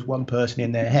 well, it's one person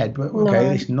in their head. But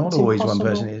okay, it's not always impossible.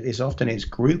 One person. It's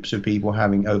groups of people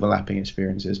having overlapping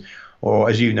experiences. Or,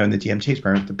 as you know, in the DMT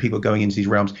experiment, the people going into these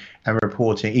realms and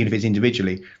reporting, even if it's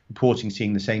individually, reporting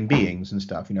seeing the same beings and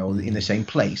stuff, in the same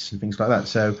place and things like that.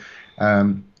 So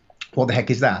what the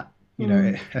heck is that?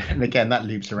 And again, that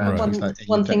loops around.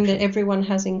 One thing that everyone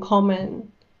has in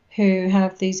common who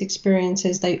have these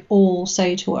experiences, they all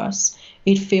say to us,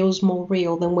 it feels more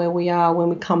real than where we are when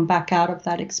we come back out of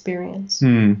that experience.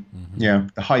 Yeah,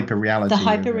 the hyper reality. The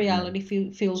hyper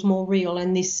reality feels more real,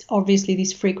 and this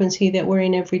frequency that we're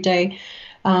in every day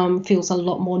feels a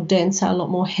lot more denser, a lot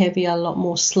more heavier, a lot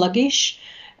more sluggish,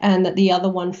 and that the other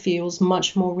one feels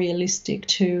much more realistic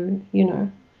to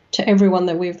everyone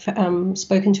that we've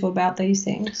spoken to about these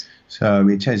things. So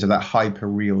in terms of that hyper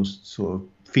real sort of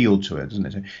feel to it, doesn't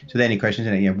it? So then the question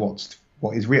is,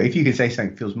 what is real? If you could say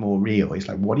something feels more real, it's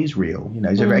like, what is real?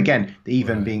 So again,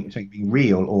 being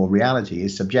real or reality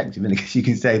is subjective, and because you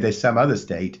can say there's some other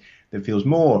state that feels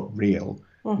more real,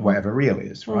 whatever real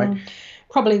is, right?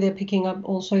 Probably they're picking up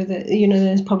also that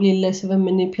there's probably less of a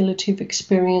manipulative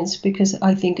experience, because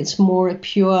I think it's more a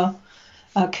pure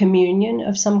communion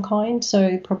of some kind.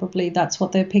 So probably that's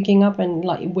what they're picking up, and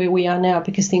like where we are now,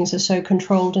 because things are so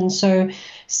controlled and so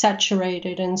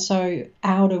saturated and so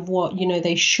out of what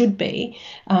they should be.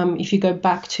 If you go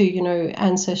back to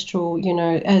ancestral,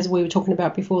 as we were talking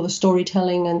about before, the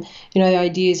storytelling and the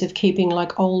ideas of keeping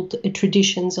like old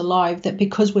traditions alive, that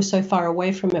because we're so far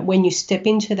away from it, when you step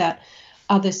into that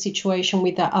other situation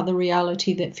with that other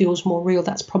reality that feels more real,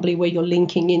 that's probably where you're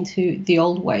linking into the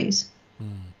old ways.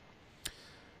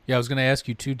 Yeah, I was going to ask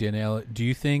you too, Daniella, do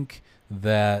you think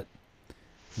that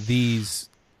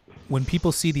when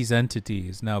people see these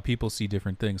entities, now people see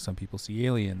different things. Some people see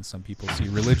aliens, some people see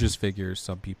religious figures,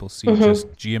 some people see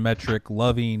just geometric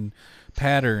loving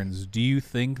patterns. Do you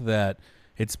think that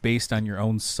it's based on your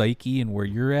own psyche and where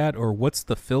you're at, or what's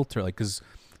the filter? Like, because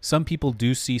some people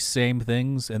do see same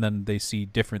things and then they see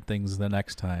different things the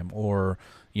next time, or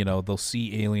they'll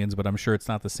see aliens, but I'm sure it's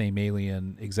not the same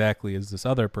alien exactly as this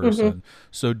other person.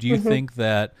 So do you think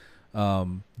that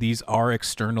these are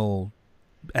external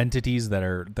entities that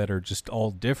are just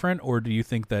all different, or do you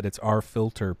think that it's our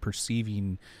filter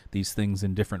perceiving these things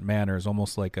in different manners,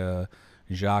 almost like a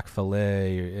Jacques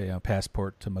Vallée,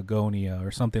 Passport to Magonia,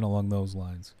 or something along those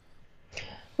lines?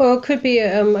 Well, it could be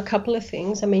a couple of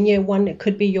things. I mean, one, it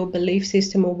could be your belief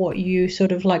system or what you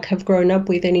sort of like have grown up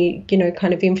with, any,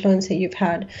 kind of influence that you've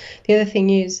had. The other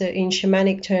thing is that in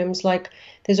shamanic terms, like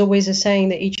there's always a saying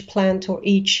that each plant or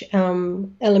each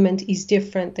element is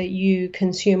different that you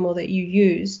consume or that you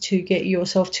use to get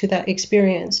yourself to that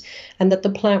experience, and that the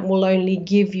plant will only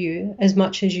give you as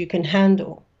much as you can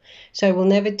handle. So it will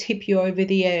never tip you over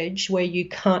the edge where you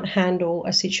can't handle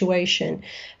a situation.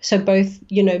 So both,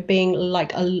 being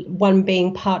like one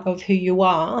being part of who you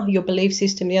are, your belief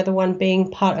system, the other one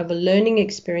being part of a learning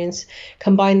experience,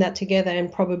 combine that together and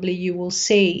probably you will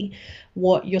see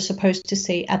what you're supposed to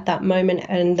see at that moment,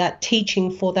 and that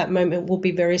teaching for that moment will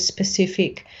be very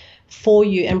specific for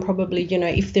you. And probably,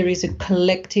 if there is a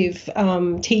collective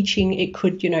teaching, it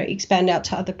could, expand out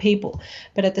to other people.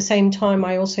 But at the same time,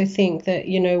 I also think that,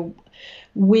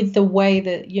 with the way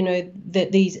that,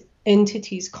 that these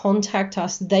entities contact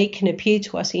us, they can appear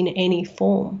to us in any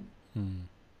form.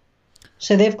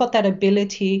 So they've got that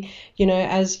ability,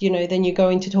 as, then you go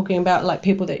into talking about like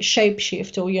people that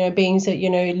shapeshift, or, beings that,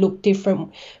 look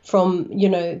different from,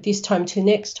 this time to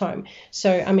next time.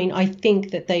 So, I mean, I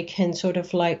think that they can sort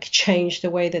of like change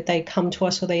the way that they come to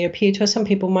us or they appear to us. Some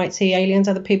people might see aliens,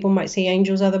 other people might see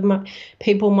angels, other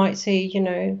people might see,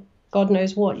 God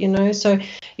knows what, so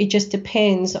it just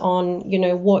depends on,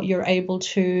 what you're able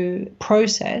to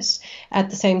process, at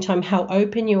the same time how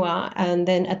open you are, and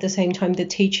then at the same time the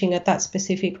teaching at that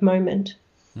specific moment.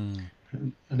 And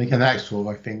again, that sort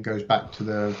of, I think, goes back to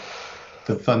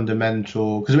the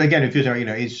fundamental, because again, if you're saying,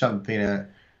 is something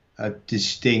a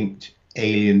distinct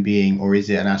alien being, or is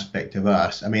it an aspect of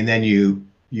us? I mean, then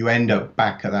you end up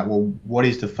back at that, well, what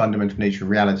is the fundamental nature of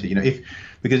reality?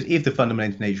 Because if the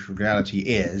fundamental nature of reality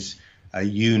is a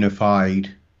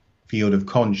unified field of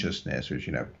consciousness, which,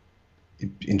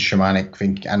 in shamanic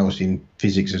thinking and also in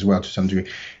physics as well to some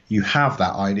degree, you have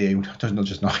that idea. It's not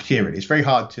just an idea, really. It's very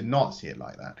hard to not see it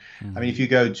like that. I mean, if you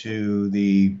go to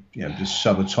the the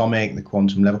subatomic, the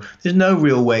quantum level, there's no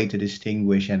real way to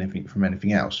distinguish anything from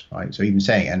anything else, right? So even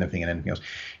saying anything and anything else,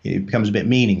 it becomes a bit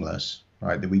meaningless,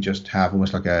 right? That we just have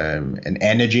almost like an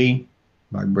energy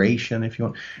vibration, if you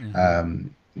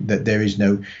want, that there is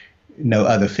no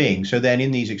other thing. So then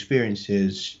in these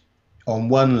experiences, on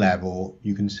one level,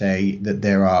 you can say that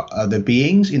there are other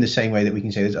beings in the same way that we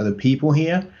can say there's other people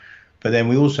here. But then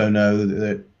we also know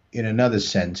that in another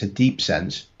sense, a deep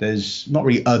sense, there's not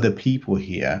really other people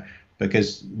here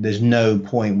because there's no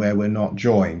point where we're not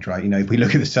joined, right? If we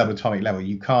look at the subatomic level,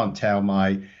 you can't tell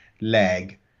my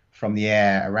leg from the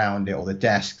air around it or the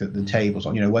desk that the table's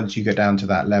on. Once you go down to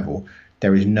that level,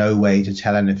 there is no way to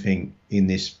tell anything in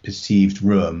this perceived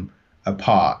room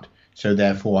apart. So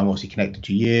therefore, I'm obviously connected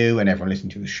to you and everyone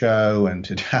listening to the show and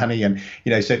to Danny. And,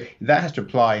 so that has to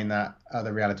apply in that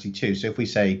other reality too. So if we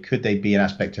say, could they be an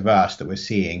aspect of us that we're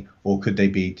seeing, or could they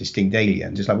be distinct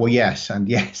aliens? It's like, well, yes and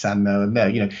no and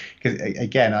no, because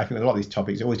again, I think a lot of these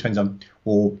topics, it always depends on,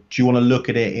 well, do you want to look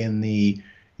at it in the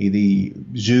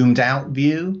zoomed out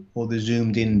view or the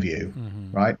zoomed in view,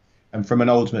 right? And from an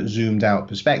ultimate zoomed out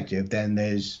perspective, then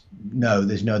there's no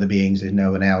other beings, there's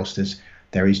no one else,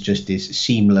 there is just this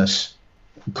seamless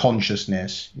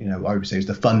consciousness. I would say is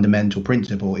the fundamental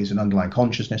principle is an underlying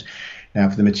consciousness. Now,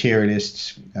 for the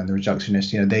materialists and the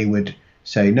reductionists, they would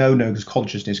say no, because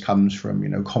consciousness comes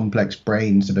from complex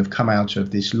brains that have come out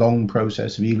of this long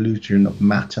process of evolution of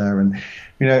matter. And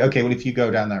okay, well, if you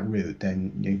go down that route,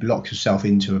 then you lock yourself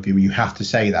into a view where you have to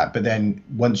say that. But then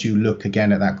once you look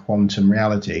again at that quantum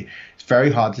reality, it's very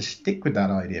hard to stick with that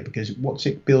idea, because what's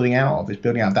it building out of? It's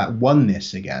building out that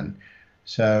oneness again.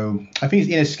 So I think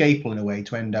it's inescapable in a way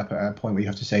to end up at a point where you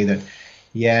have to say that,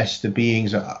 yes, the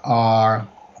beings are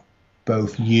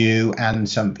both you and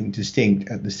something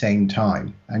distinct at the same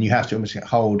time. And you have to almost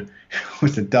hold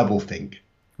with a double think,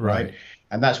 right?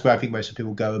 And that's where I think most of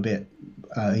people go a bit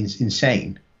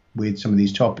insane with some of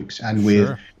these topics and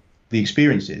with the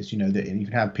experiences, that you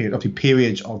can have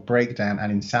periods of breakdown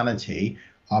and insanity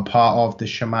are part of the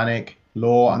shamanic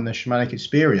law and the shamanic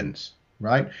experience.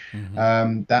 Right.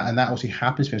 That also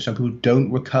happens for some people who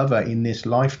don't recover in this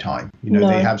lifetime.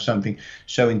 They have something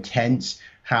so intense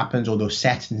happens, or the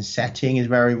setting is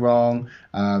very wrong.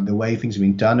 The way things are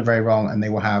being done are very wrong, and they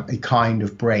will have a kind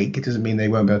of break. It doesn't mean they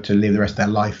won't be able to live the rest of their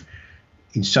life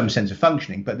in some sense of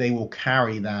functioning, but they will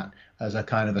carry that as a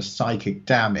kind of a psychic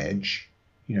damage,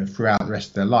 throughout the rest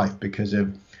of their life because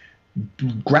of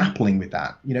grappling with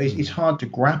that. It's hard to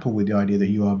grapple with the idea that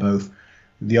you are both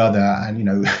the other and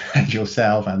and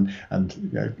yourself and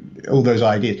all those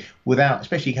ideas without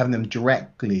especially having them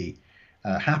directly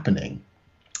happening.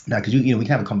 Now, because we can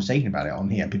have a conversation about it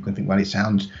on here, people can think, well, it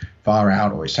sounds far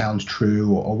out or it sounds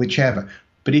true or whichever,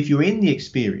 but if you're in the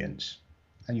experience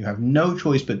and you have no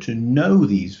choice but to know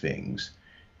these things,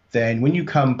 then when you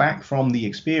come back from the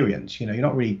experience, you're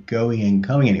not really going and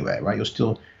coming anywhere, right? You're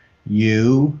still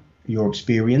your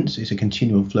experience is a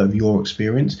continual flow of your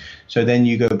experience. So then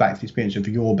you go back to the experience of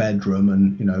your bedroom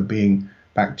and being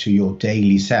back to your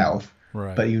daily self,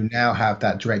 but you now have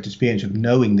that direct experience of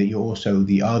knowing that you're also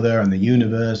the other and the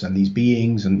universe and these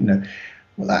beings, and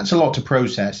well, that's a lot to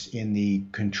process in the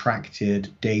contracted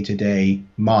day-to-day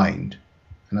mind.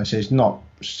 And I say it's not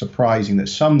surprising that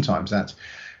sometimes that's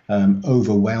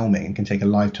overwhelming and can take a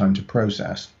lifetime to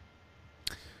process.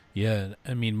 Yeah,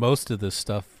 I mean, most of this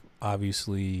stuff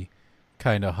obviously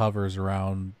kind of hovers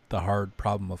around the hard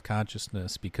problem of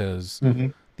consciousness, because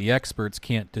the experts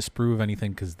can't disprove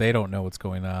anything because they don't know what's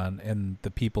going on, and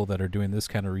the people that are doing this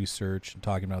kind of research and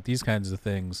talking about these kinds of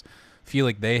things feel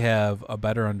like they have a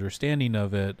better understanding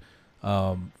of it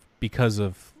because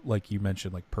of, like you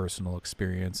mentioned, like personal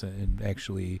experience and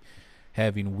actually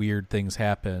having weird things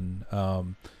happen.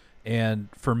 And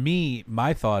for me,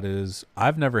 my thought is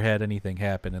I've never had anything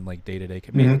happen in like day-to-day,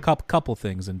 maybe a couple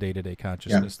things in day-to-day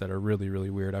consciousness that are really,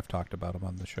 really weird. I've talked about them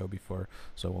on the show before,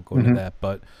 so I won't go into that.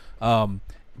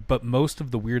 But most of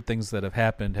the weird things that have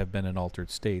happened have been in altered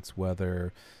states,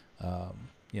 whether,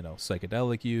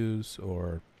 psychedelic use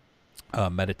or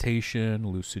meditation,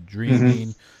 lucid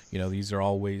dreaming. These are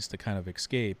all ways to kind of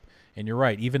escape. And you're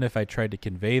right. Even if I tried to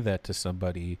convey that to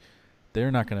somebody, they're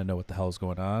not going to know what the hell is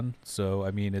going on. So,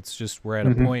 I mean, it's just we're at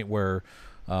a point where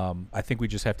I think we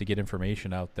just have to get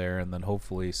information out there, and then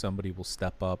hopefully somebody will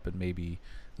step up and maybe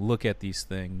look at these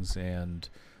things. And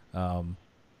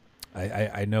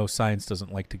I know science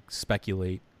doesn't like to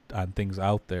speculate on things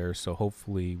out there, so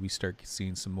hopefully we start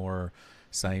seeing some more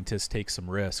scientists take some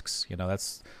risks.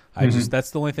 That's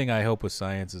the only thing I hope with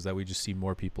science, is that we just see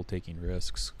more people taking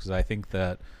risks, because I think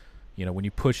that, when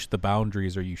you push the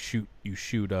boundaries, or you shoot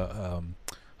a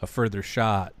further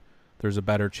shot, there's a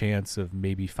better chance of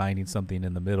maybe finding something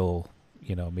in the middle,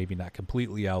 maybe not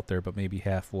completely out there, but maybe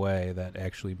halfway, that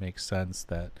actually makes sense,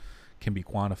 that can be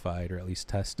quantified or at least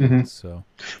tested. So,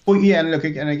 well, yeah, and look,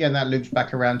 and again, that loops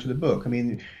back around to the book. I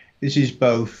mean, this is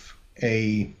both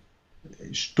a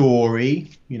story,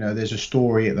 there's a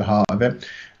story at the heart of it.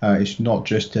 It's not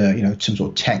just some sort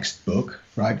of textbook,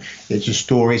 right? It's a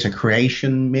story, it's a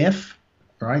creation myth,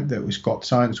 right, that was got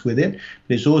science with it,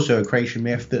 but it's also a creation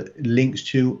myth that links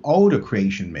to older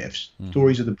creation myths.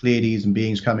 Stories of the Pleiades and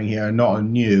beings coming here are not a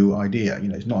new idea.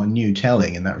 It's not a new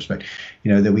telling in that respect.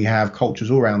 That we have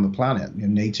cultures all around the planet,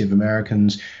 Native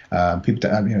Americans, people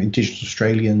that have, indigenous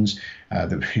Australians,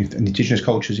 the indigenous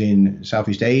cultures in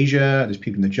Southeast Asia. There's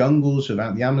people in the jungles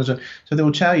about the Amazon. So they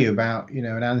will tell you about,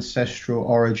 an ancestral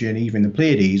origin, even the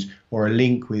Pleiades, or a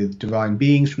link with divine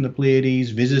beings from the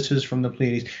Pleiades, visitors from the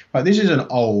Pleiades. Right, this is an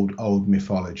old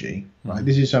mythology. Right,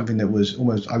 this is something that was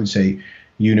almost, I would say,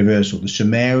 universal. The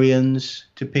Sumerians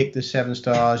depict the 7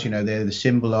 stars. They're the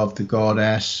symbol of the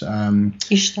goddess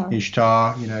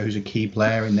Ishtar. Who's a key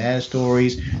player in their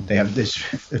stories. They have this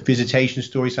visitation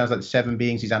story. Sounds like 7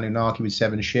 beings. These Anunnaki with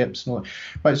 7 ships.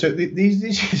 Right. So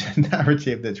this is a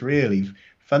narrative that's really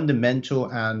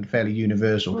fundamental and fairly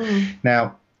universal.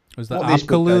 Now, was the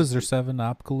Apkallu? Is there 7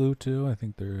 Apkallu too? I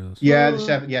think there is. Yeah, the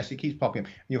 7. Yes, it keeps popping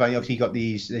up. You've obviously got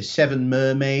there's 7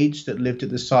 mermaids that lived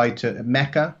at the site at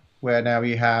Mecca, where now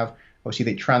you have, obviously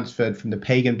they transferred from the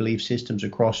pagan belief systems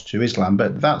across to Islam.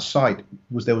 But that site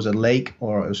there was a lake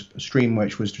or a stream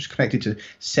which was just connected to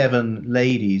 7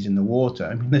 ladies in the water.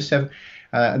 I mean, there's 7.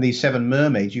 And these 7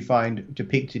 mermaids you find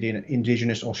depicted in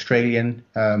indigenous Australian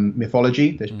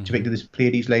mythology. They're depicted as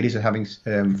Pleiades ladies as having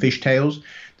fish tails.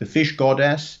 The fish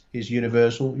goddess is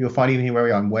universal. You'll find even here where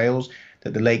we are in Wales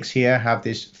that the lakes here have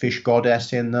this fish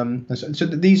goddess in them. And so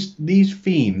these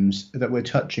themes that we're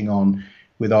touching on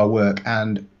with our work,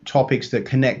 and topics that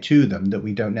connect to them that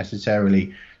we don't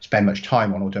necessarily spend much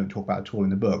time on or don't talk about at all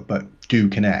in the book, but do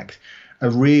connect,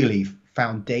 are really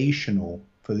foundational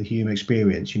for the human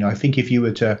experience. I think if you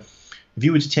were to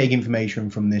take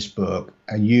information from this book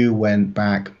and you went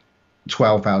back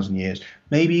 12,000 years,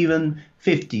 maybe even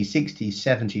 50, 60,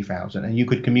 70,000, and you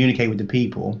could communicate with the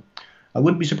people, I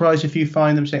wouldn't be surprised if you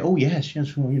find them saying, "Oh yes,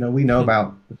 well, we know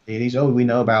about the Pleiades. Oh, we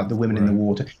know about the women in the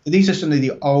water." These are some of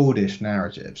the oldest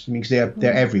narratives. I mean, because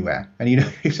they're everywhere, and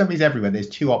if somebody's everywhere, there's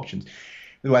 2 options.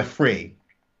 They're free.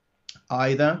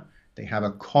 Either they have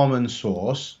a common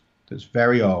source that's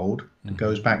very old, that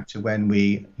goes back to when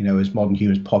we, as modern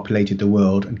humans, populated the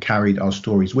world and carried our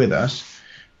stories with us,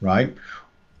 right?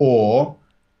 Or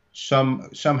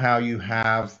somehow you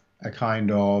have a kind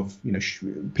of,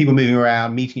 people moving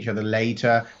around, meeting each other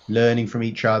later, learning from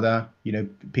each other,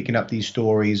 picking up these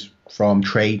stories from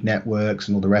trade networks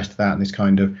and all the rest of that, and this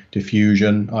kind of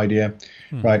diffusion idea,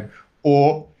 right?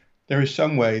 Or there is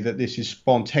some way that this is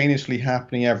spontaneously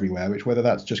happening everywhere, which, whether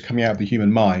that's just coming out of the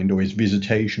human mind or is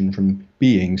visitation from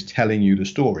beings telling you the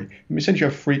story. I mean, essentially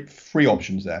you have three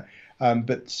options there.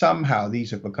 But somehow these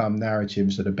have become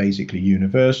narratives that are basically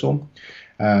universal.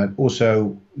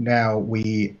 Also, now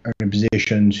we are in a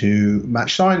position to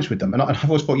match science with them. And I've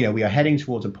always thought, we are heading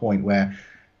towards a point where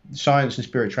science and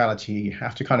spirituality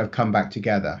have to kind of come back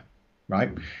together, right?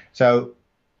 So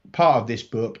part of this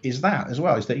book is that as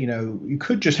well, is that, you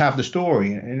could just have the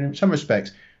story. And in some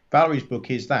respects, Valerie's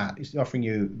book is that. It's offering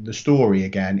you the story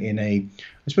again in a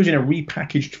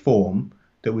repackaged form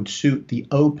that would suit the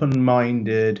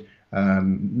open-minded,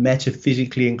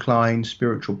 metaphysically inclined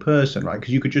spiritual person, right?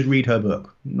 Because you could just read her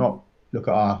book, not look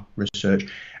at our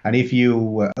research. And if you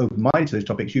were open-minded to those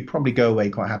topics, you'd probably go away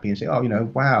quite happy and say,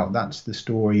 oh, wow, that's the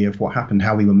story of what happened,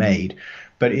 how we were made.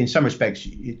 But in some respects,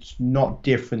 it's not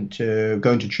different to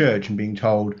going to church and being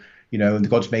told, the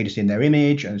gods made us in their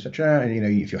image and etc. And,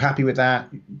 if you're happy with that,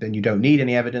 then you don't need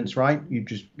any evidence, right?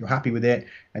 You're happy with it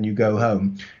and you go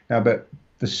home. Now, but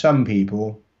for some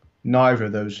people, neither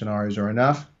of those scenarios are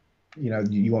enough. You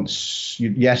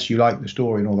like the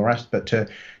story and all the rest, but to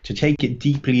take it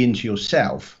deeply into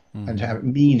yourself and to have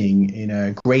meaning in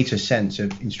a greater sense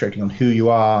of instructing on who you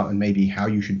are and maybe how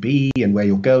you should be and where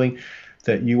you're going,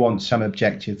 that you want some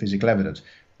objective physical evidence.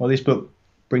 Well, this book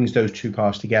brings those two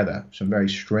paths together. Some very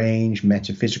strange,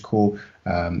 metaphysical,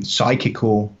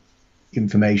 psychical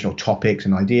information or topics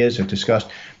and ideas are discussed,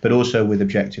 but also with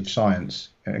objective science,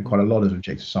 and quite a lot of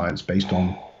objective science based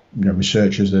on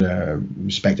researchers that are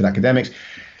respected academics.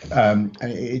 And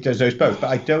it does those both. But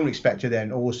I don't expect to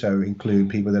then also include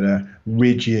people that are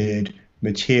rigid,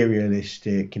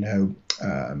 materialistic,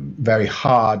 very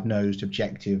hard-nosed,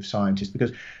 objective scientist,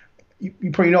 because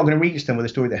you're probably not going to reach them with a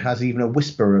story that has even a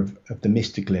whisper of the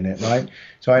mystical in it, right?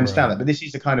 So I understand that, but this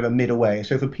is a kind of a middle way.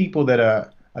 So for people that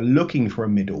are looking for a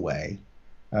middle way,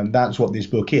 that's what this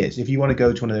book is. If you want to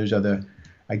go to one of those other,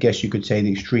 I guess you could say,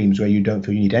 the extremes where you don't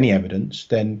feel you need any evidence,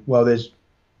 then, well, there's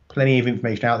plenty of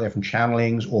information out there from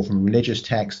channelings or from religious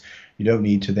texts. You don't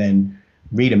need to then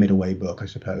read a middle way book, I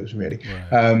suppose, really.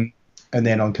 Right. And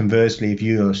then on conversely, if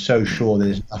you are so sure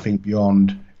there's nothing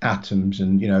beyond atoms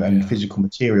and and physical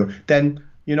material, then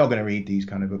you're not going to read these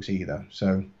kind of books either.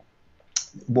 So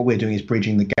what we're doing is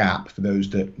bridging the gap for those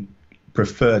that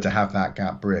prefer to have that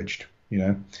gap bridged.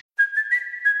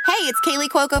 Hey, it's Kaylee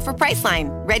Cuoco for Priceline.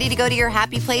 Ready to go to your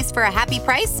happy place for a happy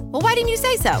price? Well, why didn't you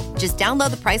say so? Just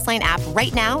download the Priceline app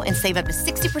right now and save up to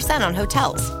 60% on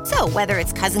hotels. So whether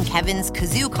it's Cousin Kevin's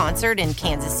Kazoo Concert in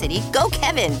Kansas City, go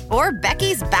Kevin, or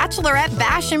Becky's Bachelorette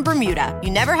Bash in Bermuda,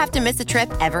 you never have to miss a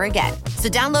trip ever again. So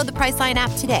download the Priceline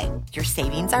app today. Your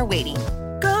savings are waiting.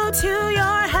 Go to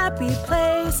your happy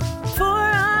place for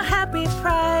a happy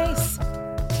price.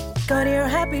 Go to your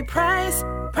happy price,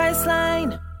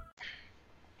 Priceline.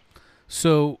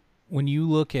 So when you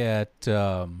look at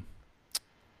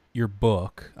your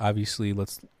book, obviously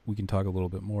we can talk a little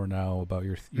bit more now about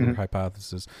your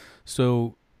hypothesis.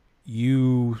 So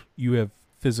you have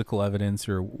physical evidence,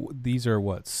 or these are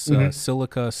what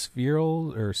silica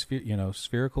spheral or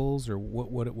sphericals, or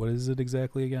what is it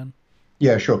exactly again?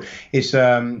 Yeah, sure. It's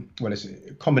it's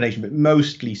a combination, but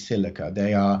mostly silica.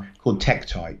 They are called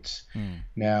tektites.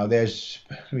 Now,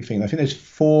 let me think. I think there's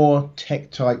 4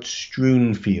 tektite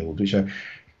strewn fields, which are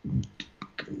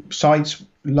sites,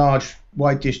 large,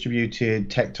 wide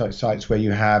distributed tektite sites where you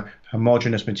have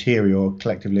homogeneous material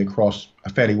collectively across a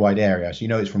fairly wide area. So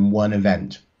it's from one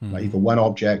event, like either one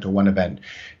object or one event.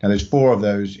 Now, there's 4 of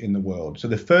those in the world. So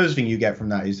the first thing you get from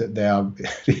that is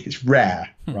that it's rare,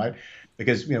 right?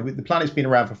 Because the planet's been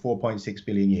around for 4.6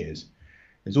 billion years.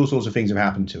 There's all sorts of things have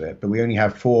happened to it, but we only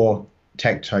have 4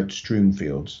 tektite strewn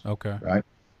fields. Okay. Right.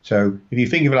 So if you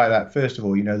think of it like that, first of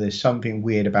all, there's something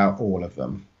weird about all of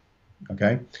them.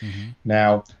 Okay.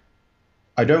 Now,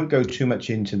 I don't go too much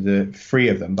into the 3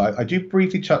 of them, but I do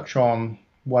briefly touch on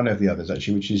one of the others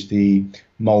actually, which is the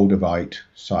moldavite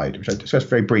side, which I discussed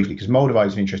very briefly, because moldavite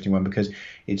is an interesting one because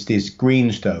it's this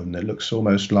greenstone that looks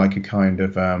almost like a kind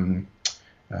of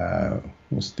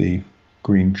what's the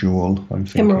green jewel I'm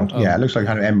thinking? Emerald. Yeah, it looks like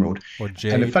kind of emerald. Or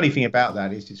jade. And the funny thing about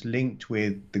that is it's linked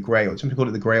with the Grail. Some people call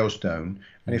it the Grail stone.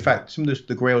 And in fact, some of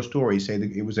the Grail stories say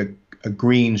that it was a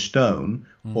green stone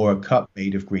or a cup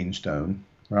made of green stone,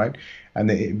 right?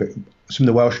 And but some of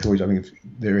the Welsh stories, I think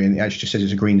they're in, it actually just says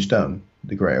it's a green stone,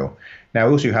 the Grail. Now,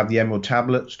 also you have the Emerald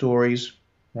Tablet stories,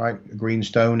 right? A green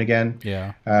stone again.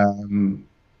 Yeah.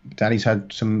 Danny's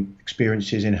had some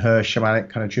experiences in her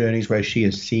shamanic kind of journeys where she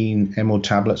has seen emerald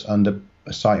tablets under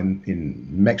a site in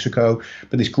Mexico.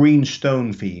 But this green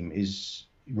stone theme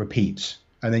repeats.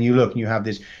 And then you look and you have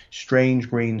this strange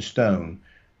green stone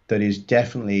that is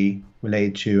definitely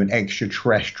related to an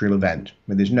extraterrestrial event.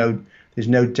 But there's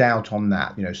no doubt on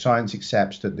that. Science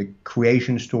accepts that the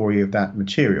creation story of that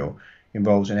material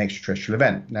involves an extraterrestrial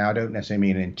event. Now, I don't necessarily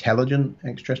mean an intelligent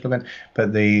extraterrestrial event,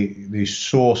 but the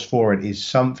source for it is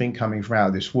something coming from out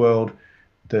of this world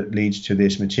that leads to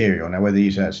this material. Now, whether you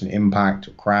say it's an impact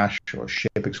or crash or a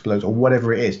ship explodes or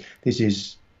whatever it is, this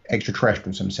is extraterrestrial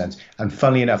in some sense. And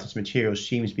funnily enough, this material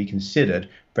seems to be considered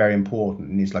very important,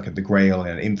 and it's like the Grail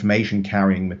and information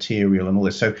carrying material and all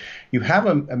this. So you have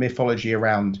a mythology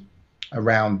around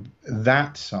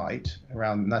that site,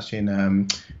 that's in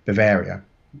Bavaria,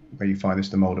 where you find this,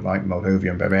 the moldavite,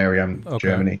 Moldavia, Bavaria,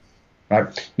 Germany.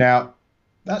 Right. Now,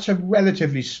 that's a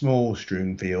relatively small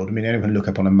strewn field. I mean, anyone can look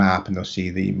up on a map and they'll see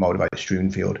the moldavite strewn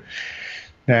field.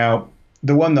 Now,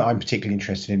 the one that I'm particularly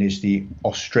interested in is the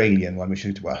Australian one, which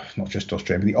is, well, not just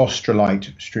Australian, but the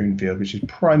Australite strewn field, which is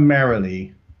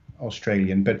primarily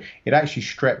Australian, but it actually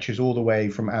stretches all the way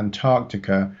from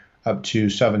Antarctica up to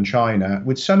southern China,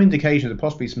 with some indication that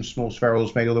possibly some small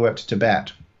spherules made all the way up to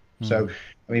Tibet. So,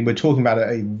 I mean, we're talking about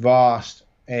a vast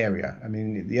area. I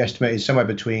mean, the estimate is somewhere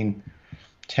between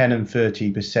 10 and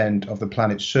 30% of the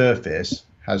planet's surface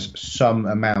has some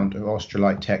amount of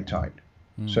australite tektite.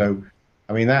 So,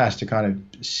 I mean, that has to kind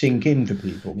of sink in for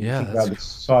people. You think about the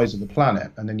size of the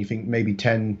planet, and then you think maybe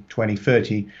 10, 20,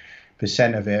 30%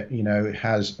 of it, it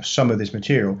has some of this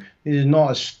material. This is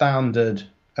not a standard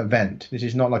event. This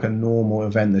is not like a normal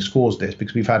event that's caused this,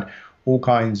 because we've had all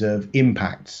kinds of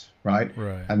impacts, right?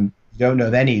 And you don't know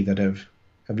of any that have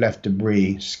have left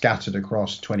debris scattered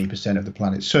across 20% of the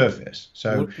planet's surface.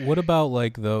 So what about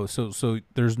like though? So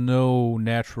there's no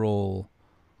natural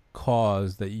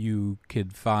cause that you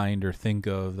could find or think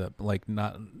of that, like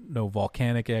no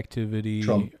volcanic activity,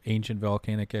 Trump. ancient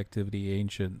volcanic activity,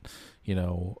 ancient,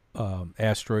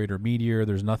 asteroid or meteor.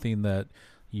 There's nothing that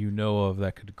you know of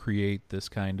that could create this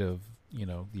kind of,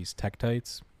 these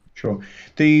tektites. Sure.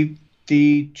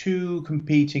 The two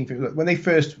competing,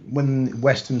 when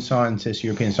Western scientists,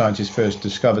 European scientists first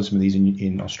discovered some of these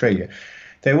in Australia,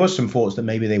 there was some thoughts that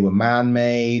maybe they were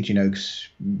man-made,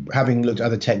 having looked at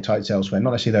other tektites elsewhere,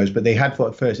 not necessarily those, but they had thought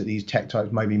at first that these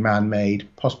tektites might be man-made,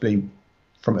 possibly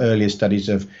from earlier studies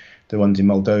of the ones in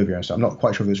Moldova. So I'm not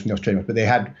quite sure if it was from the Australians, but they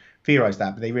had theorized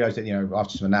that, but they realized that,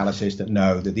 after some analysis that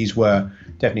that these were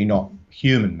definitely not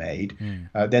human-made.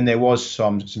 Then there was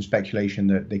some speculation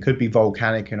that they could be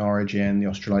volcanic in origin. The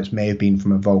Australites may have been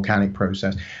from a volcanic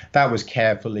process. That was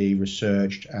carefully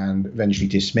researched and eventually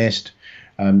dismissed.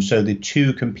 So the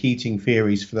two competing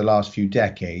theories for the last few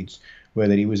decades were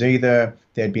that it was either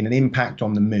there had been an impact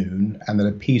on the moon and that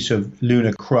a piece of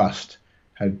lunar crust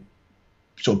had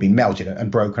sort of been melted and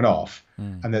broken off,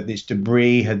 and that this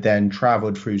debris had then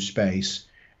traveled through space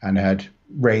and had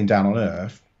rained down on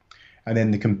Earth. And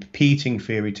then the competing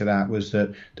theory to that was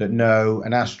that no,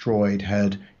 an asteroid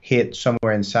had hit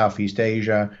somewhere in Southeast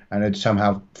Asia and had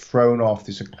somehow thrown off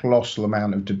this colossal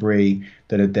amount of debris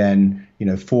that had then,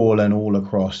 fallen all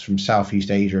across from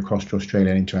Southeast Asia across to Australia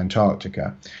and into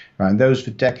Antarctica. Right? And those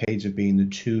for decades have been the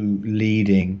two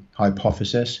leading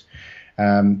hypotheses.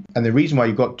 And the reason why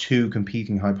you've got two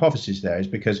competing hypotheses there is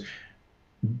because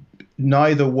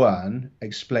neither one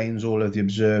explains all of the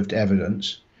observed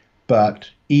evidence, but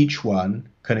each one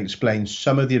can explain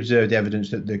some of the observed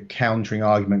evidence that the countering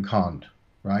argument can't,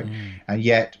 right? And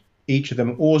yet each of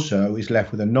them also is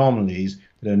left with anomalies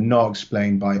that are not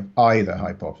explained by either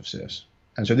hypothesis.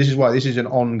 And so this is why this is an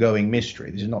ongoing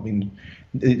mystery. This has not been,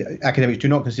 academics do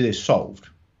not consider this solved.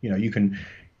 You can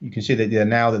see that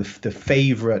now that the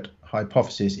favorite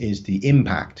hypothesis is the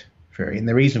impact theory. And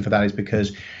the reason for that is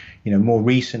because, more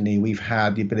recently we've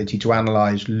had the ability to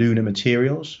analyze lunar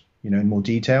materials, in more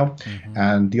detail,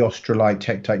 and the australite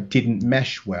tektite didn't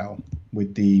mesh well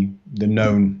with the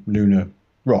known lunar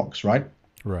rocks, right?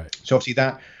 Right. So obviously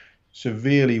that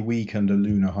severely weakened a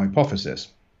lunar hypothesis.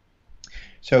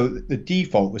 So the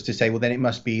default was to say, well, then it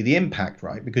must be the impact,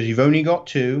 right? Because you've only got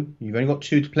two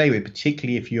to play with,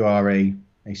 particularly if you are a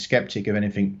skeptic of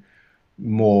anything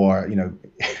more,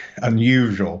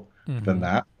 unusual than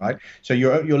that, right? So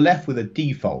you're left with a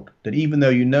default that even though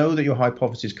you know that your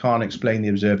hypothesis can't explain the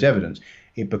observed evidence,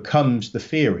 it becomes the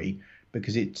theory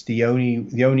because it's the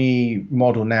only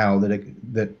model now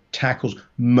that tackles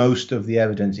most of the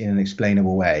evidence in an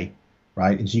explainable way,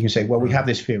 right? And so you can say, well, we have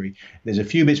this theory. There's a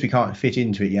few bits we can't fit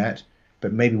into it yet,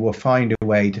 but maybe we'll find a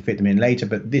way to fit them in later.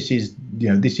 But this is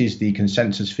the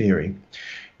consensus theory.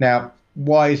 Now,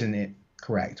 why isn't it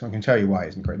correct? I can tell you why it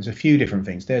isn't correct. There's a few different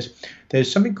things.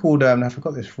 There's something called I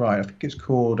forgot this right. I think it's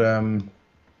called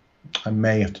I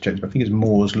may have to check this, but I think it's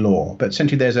Moore's law. But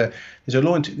essentially, there's a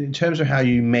law in terms of how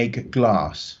you make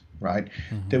glass, right?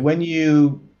 That when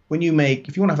you make,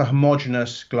 if you want to have a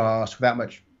homogeneous glass without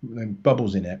much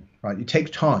bubbles in it, right? It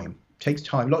takes time.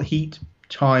 A lot of heat,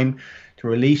 time to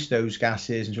release those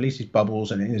gases and to release these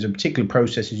bubbles. And there's a particular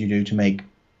processes you do to make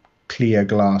clear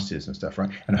glasses and stuff, right?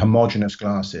 And homogeneous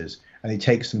glasses. And it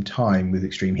takes some time with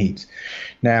extreme heat.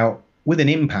 Now, with an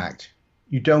impact,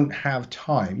 you don't have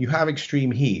time. You have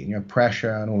extreme heat and you have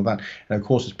pressure and all of that. And of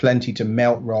course, there's plenty to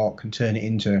melt rock and turn it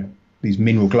into these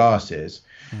mineral glasses.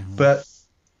 But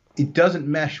it doesn't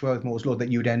mesh well with Moore's law that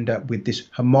you would end up with this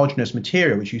homogeneous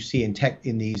material, which you see in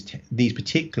these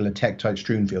particular tektite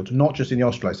strewn fields, not just in the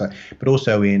australite side, but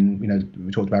also in,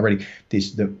 we talked about already,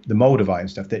 the moldavite and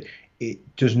stuff, that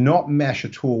it does not mesh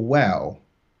at all well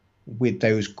with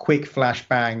those quick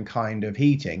flashbang kind of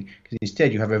heating, because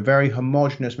instead you have a very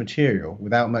homogeneous material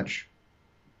without much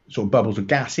sort of bubbles of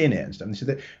gas in it and stuff. And they said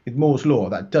that with Moore's law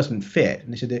that doesn't fit,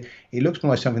 and they said that it looks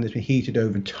more like something that's been heated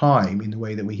over time in the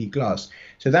way that we heat glass.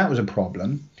 So that was a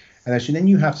problem. And so then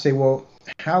you have to say, well,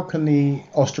 how can the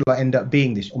australite end up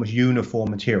being this almost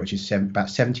uniform material, which is about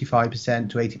 75%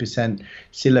 to 80%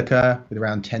 silica with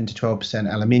around 10 to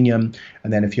 12% aluminium,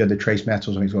 and then a few other trace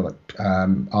metals, I think it's got like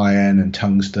iron and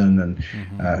tungsten and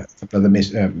a couple other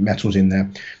metals in there,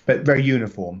 but very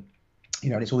uniform.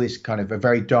 And it's all this kind of a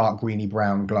very dark greeny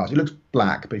brown glass. It looks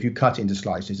black, but if you cut it into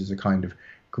slices, it's a kind of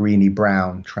greeny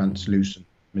brown translucent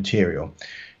material.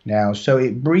 Now, so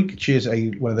it breaches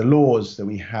one of the laws that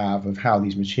we have of how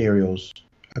these materials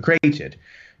are created.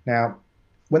 Now,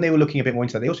 when they were looking a bit more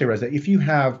into that, they also realized that if you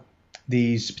have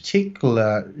these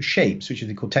particular shapes, which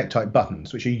are called tektite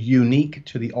buttons, which are unique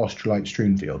to the australite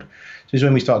strewn field. So this is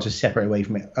when we start to separate away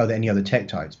from any other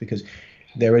tektites, because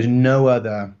there is no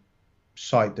other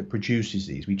site that produces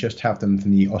these. We just have them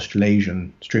from the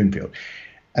Australasian strewn field.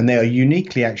 And they are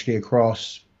uniquely actually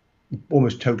across,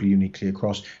 almost totally uniquely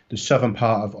across the southern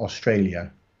part of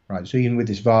Australia, right? So even with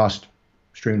this vast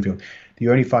strewn field,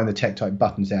 you only find the tektite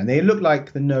buttons there. And they look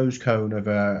like the nose cone of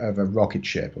a rocket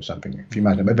ship or something, if you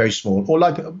imagine, but very small, or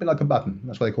like a bit like a button.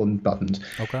 That's why they call them buttons.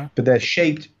 Okay. But they're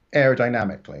shaped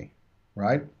aerodynamically,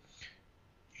 right?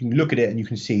 You can look at it and you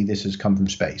can see this has come from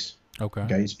space.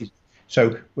 Okay.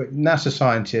 So NASA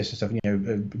scientists and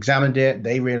stuff, examined it.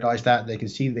 They realized that they could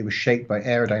see that they were shaped by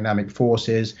aerodynamic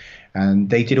forces, and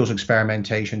they did also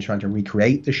experimentation trying to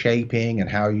recreate the shaping and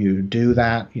how you do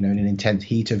that, in an intense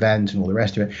heat event and all the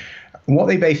rest of it. And what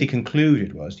they basically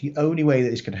concluded was the only way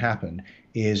that this could happen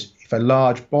is if a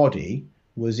large body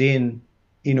was in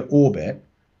orbit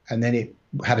and then it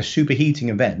had a superheating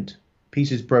event,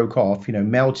 pieces broke off,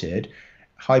 melted,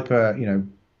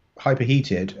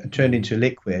 hyperheated and turned into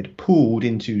liquid, pooled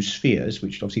into spheres,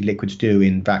 which obviously liquids do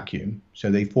in vacuum. So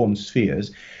they formed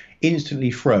spheres, instantly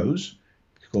froze,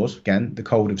 of course, again, the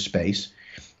cold of space.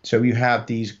 So you have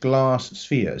these glass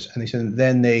spheres, and they said that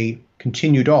then they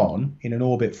continued on in an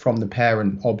orbit from the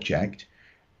parent object,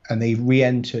 and they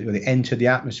entered the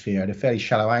atmosphere at a fairly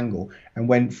shallow angle and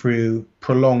went through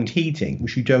prolonged heating,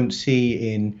 which you don't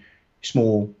see in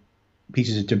small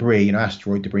pieces of debris,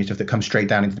 asteroid debris, stuff that comes straight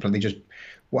down into the planet.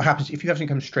 What happens if you have something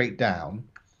come straight down,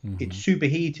 it's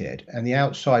superheated and the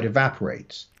outside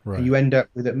evaporates. Right. And you end up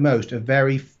with, at most, a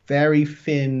very, very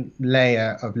thin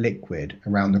layer of liquid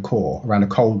around the core, around a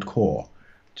cold core.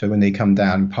 So when they come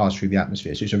down and pass through the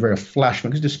atmosphere. So it's a very flash,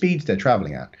 because the speeds they're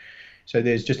traveling at. So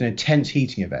there's just an intense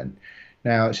heating event.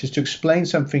 Now, it's just to explain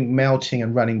something melting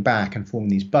and running back and forming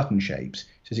these button shapes.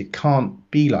 It says it can't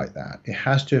be like that. It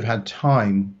has to have had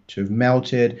time to have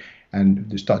melted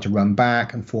and start to run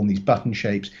back and form these button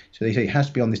shapes. So they say it has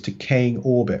to be on this decaying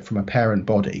orbit from a parent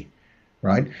body,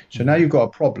 right? So now you've got a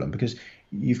problem, because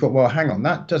you've got, well, hang on,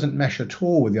 that doesn't mesh at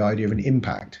all with the idea of an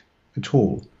impact at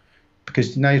all,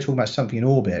 because now you're talking about something in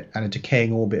orbit and a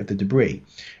decaying orbit of the debris.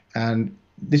 And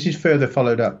this is further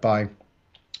followed up by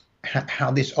how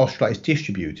this australite is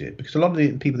distributed, because a lot of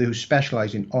the people who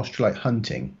specialize in australite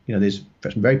hunting, there's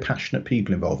some very passionate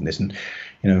people involved in this, and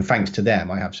thanks to them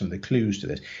I have some of the clues to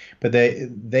this, but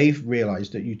they've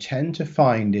realized that you tend to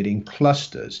find it in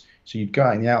clusters. So you'd go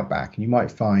out in the outback and you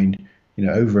might find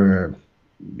over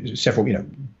several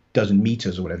dozen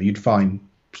meters or whatever, you'd find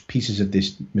pieces of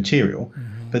this material,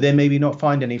 but then maybe not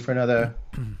find any for another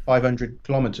 500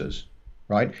 kilometers,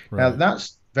 right? Now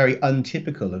that's very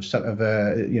untypical of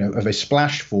a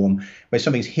splash form where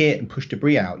something's hit and pushed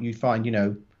debris out. You'd find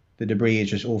the debris is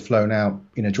just all flown out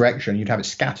in a direction. You'd have it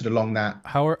scattered along that.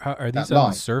 How are these on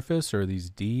the surface, or are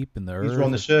these deep in the earth? These are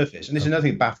on the surface, and this is another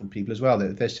thing that baffled people as well. That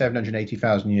if they're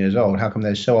 780,000 years old, how come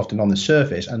they're so often on the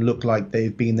surface and look like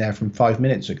they've been there from 5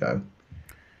 minutes ago?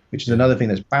 Which is another thing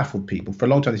that's baffled people for a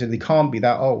long time. They said they can't be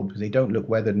that old because they don't look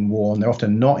weathered and worn. They're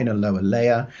often not in a lower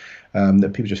layer.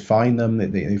 That people just find them.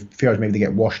 They fear maybe they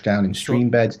get washed down in stream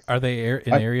beds. Are they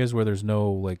in areas where there's no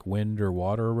wind or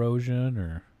water erosion,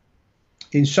 or?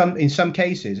 In some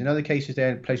cases, in other cases,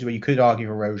 they're in places where you could argue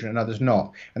erosion, and others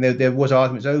not. And there was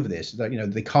arguments over this,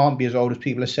 that they can't be as old as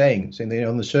people are saying they're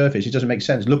on the surface. It doesn't make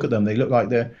sense. Look at them; they look like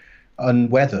they're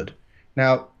unweathered.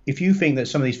 Now, if you think that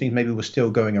some of these things maybe were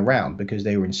still going around because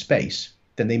they were in space,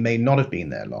 then they may not have been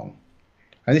there long.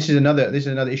 And this is another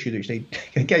issue that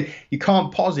again, you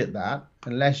can't posit that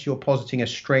unless you're positing a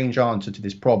strange answer to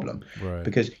this problem. Right.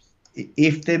 Because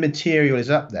if the material is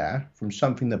up there from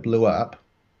something that blew up,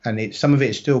 and some of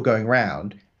it is still going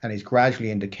round and is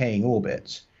gradually in decaying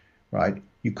orbits, right?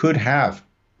 You could have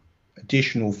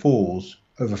additional falls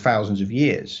over thousands of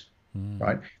years,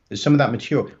 right? There's some of that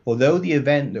material. Although the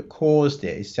event that caused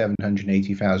it is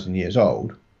 780,000 years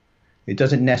old, it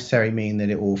doesn't necessarily mean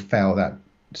that it all fell that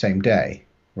same day,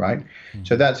 right?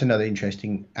 So that's another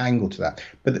interesting angle to that.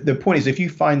 But the point is, if you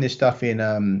find this stuff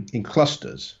in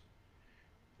clusters,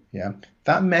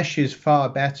 that meshes far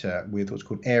better with what's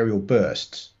called aerial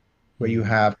bursts, where you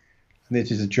have, and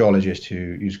this is a geologist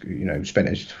who's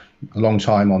spent a long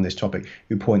time on this topic,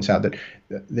 who points out that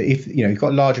if you've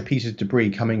got larger pieces of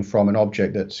debris coming from an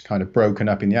object that's kind of broken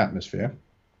up in the atmosphere,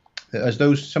 that as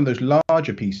some of those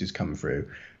larger pieces come through,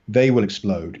 they will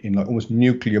explode in almost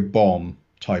nuclear bomb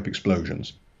type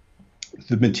explosions.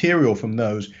 The material from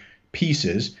those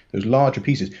pieces, those larger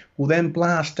pieces, will then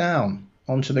blast down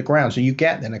onto the ground. So you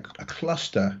get then a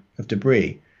cluster of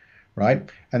debris, right?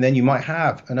 And then you might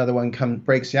have another one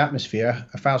breaks the atmosphere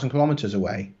 1,000 kilometers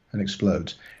away and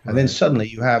explodes. And then suddenly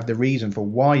you have the reason for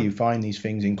why you find these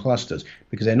things in clusters,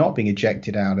 because they're not being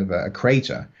ejected out of a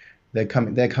crater. They're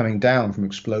coming down from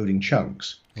exploding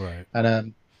chunks. Right.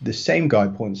 And the same guy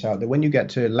points out that when you get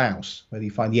to Laos, where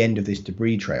you find the end of this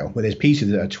debris trail, where there's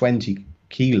pieces that are 20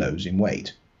 kilos in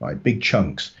weight, right, big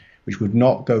chunks, which would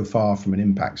not go far from an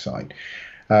impact site.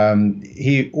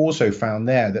 He also found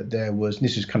there that there was, and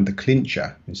this is kind of the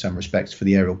clincher in some respects for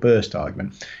the aerial burst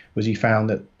argument, was he found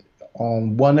that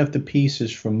on one of the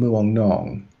pieces from Muong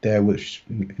Nong, there was,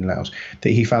 in Laos, that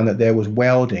he found that there was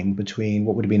welding between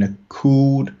what would have been a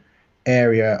cooled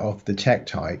area of the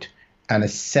tektite and a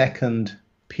second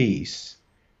piece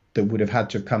that would have had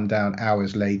to have come down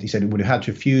hours later. He said it would have had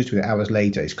to have fused with it hours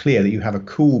later. It's clear that you have a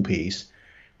cool piece,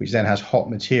 which then has hot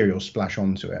material splash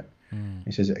onto it.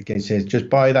 He says, again, he says, just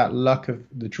by that luck of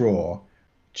the draw,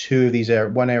 two of these,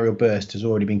 one aerial burst has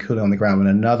already been cooling on the ground, and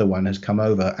another one has come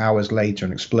over hours later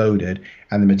and exploded,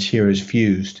 and the material is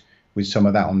fused with some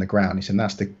of that on the ground. He said,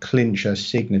 that's the clincher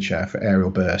signature for aerial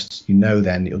bursts. You know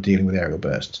then that you're dealing with aerial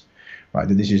bursts, right?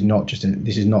 That this is not just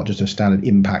a standard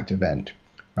impact event,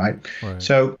 right?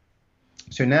 So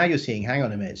now you're seeing, hang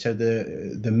on a minute. So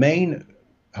the main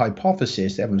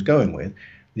hypothesis that everyone's going with,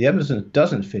 the evidence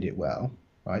doesn't fit it well.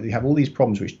 Right, you have all these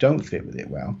problems which don't fit with it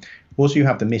well. Also, you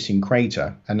have the missing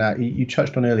crater, and you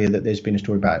touched on earlier that there's been a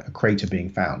story about a crater being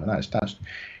found, and that's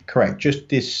correct. Just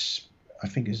this, I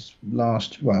think, is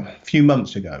a few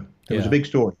months ago, there was a big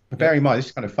story. But bear in mind, this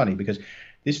is kind of funny because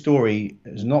this story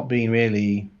has not been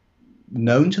really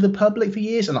known to the public for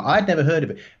years, and I'd never heard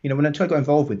of it. You know, when I got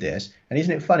involved with this, and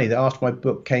isn't it funny that after my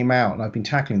book came out and I've been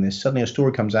tackling this, suddenly a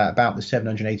story comes out about the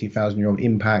 780,000-year-old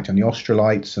impact and the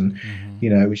Australites, and you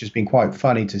know, which has been quite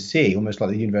funny to see, almost like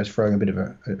the universe throwing a bit of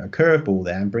a curveball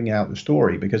there and bringing out the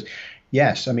story. Because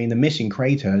yes, I mean, the missing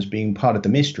crater has been part of the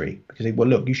mystery, because well,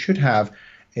 look, you should have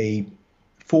a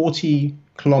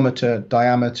 40-kilometer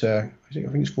diameter, I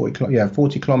think it's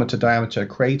 40-kilometer diameter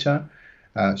crater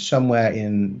somewhere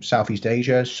in Southeast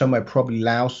Asia, somewhere probably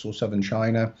Laos or southern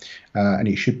China, and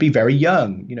it should be very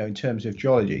young, you know, in terms of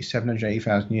geology,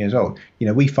 780,000 years old. You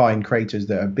know, we find craters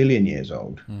that are 1 billion years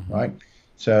old, right?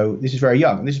 So this is very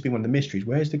young, and this has been one of the mysteries.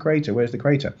 Where's the crater? Where's the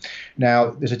crater? Now,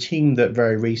 there's a team that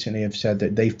very recently have said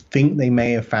that they think they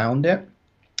may have found it,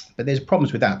 but there's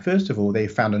problems with that. First of all, they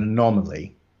found an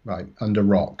anomaly, right, under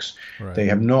rocks. They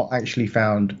have not actually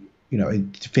found, you know, a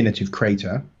definitive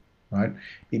crater. Right,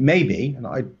 it may be, and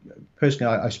I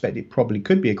suspect it probably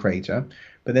could be a crater,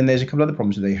 but then there's a couple other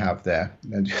problems that they have there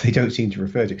and they don't seem to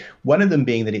refer to. One of them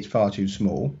being that it's far too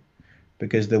small,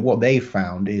 because what they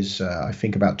found is I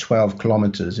think about 12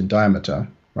 kilometers in diameter,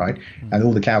 right? And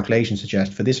all the calculations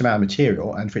suggest for this amount of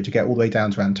material and for it to get all the way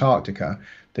down to Antarctica,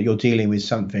 that you're dealing with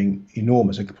something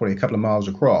enormous, probably a couple of miles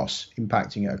across,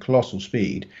 impacting at a colossal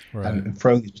speed, and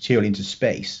throwing this material into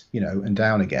space, you know, and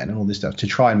down again, and all this stuff to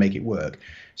try and make it work.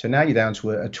 So now you're down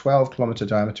to a 12-kilometer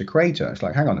diameter crater. It's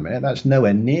like, hang on a minute, that's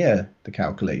nowhere near the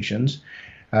calculations.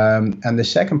 And the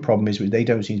second problem is, which they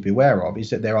don't seem to be aware of, is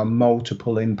that there are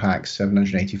multiple impacts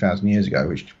 780,000 years ago,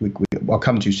 which I'll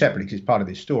come to separately because it's part of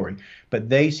this story. But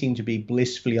they seem to be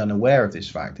blissfully unaware of this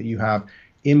fact, that you have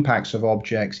impacts of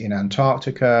objects in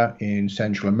Antarctica, in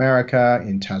Central America,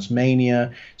 in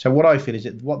Tasmania. So what I feel is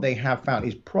that what they have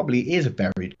found probably is a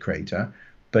buried crater,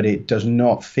 but it does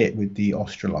not fit with the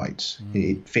Australites.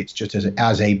 It fits just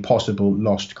as a possible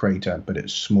lost crater, but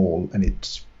it's small and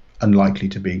it's unlikely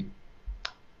to be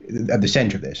at the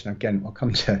center of this. And again, I'll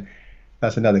come to,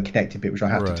 that's another connected bit which I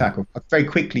have to tackle. I'll very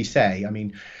quickly say, I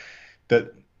mean,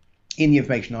 that in the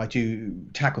information I do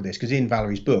tackle this, because in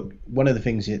Valerie's book, one of the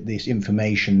things that this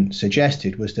information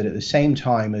suggested was that at the same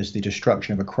time as the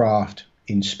destruction of a craft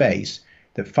in space,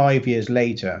 that 5 years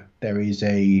later, there is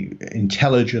a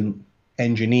intelligent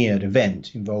engineered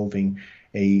event involving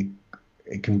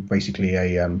basically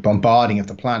a bombarding of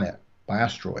the planet by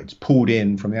asteroids pulled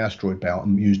in from the asteroid belt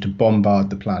and used to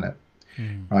bombard the planet,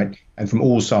 right? And from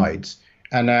all sides.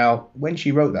 And now, when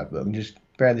she wrote that book, and just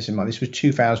bear this in mind, this was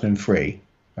 2003,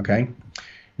 okay?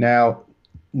 Now,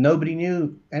 nobody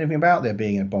knew anything about there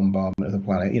being a bombardment of the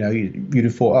planet. You know, you'd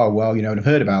have thought, oh, well, you know, I'd have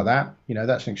heard about that. You know,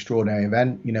 that's an extraordinary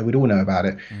event. You know, we'd all know about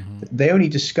it. They only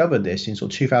discovered this in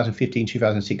sort of 2015,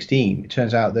 2016. It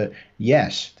turns out that,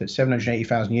 yes, that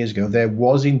 780,000 years ago, there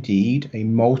was indeed a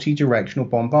multi-directional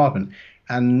bombardment,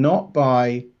 and not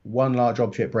by one large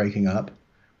object breaking up,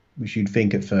 which you'd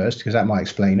think at first, because that might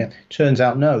explain it. Turns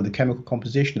out, no, the chemical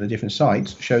composition of the different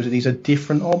sites shows that these are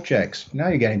different objects. Now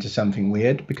you're getting into something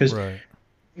weird, because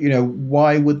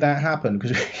why would that happen?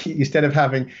 Because instead of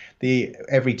having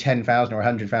every 10,000 or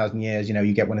 100,000 years,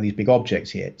 you get one of these big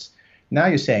objects hits. Now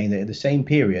you're saying that at the same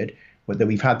period that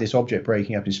we've had this object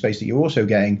breaking up in space, that you're also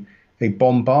getting a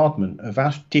bombardment of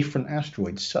different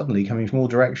asteroids suddenly coming from all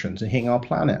directions and hitting our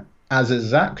planet, as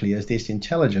exactly as this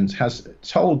intelligence has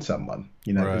told someone,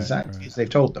 exactly as they've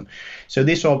told them. So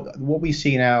what we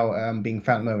see now being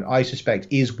found at the moment, I suspect,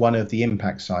 is one of the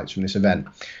impact sites from this event.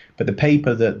 But the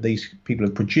paper that these people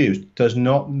have produced does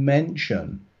not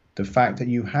mention the fact that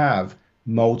you have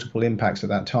multiple impacts at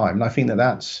that time. And I think that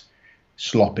that's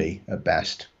sloppy at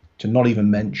best, to not even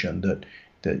mention that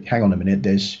hang on a minute,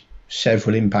 there's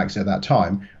several impacts at that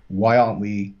time. Why aren't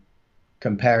we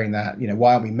comparing that?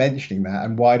 Why aren't we mentioning that?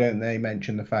 And why don't they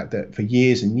mention the fact that for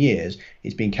years and years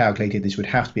it's been calculated this would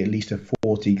have to be at least a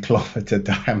 40-kilometer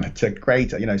diameter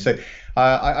crater? So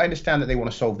I understand that they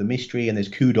want to solve the mystery, and there's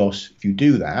kudos if you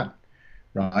do that,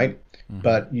 right? Mm-hmm.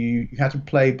 But you have to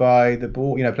play by the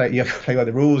ball. You have to play by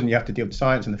the rules, and you have to deal with the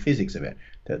science and the physics of it.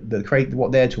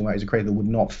 What they're talking about is a crater that would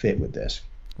not fit with this.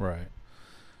 Right.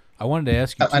 I wanted to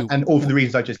ask you too, and all for the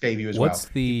reasons I just gave you as what's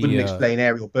well. The, it wouldn't explain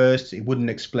aerial bursts. It wouldn't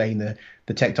explain the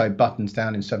tektite buttons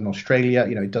down in southern Australia.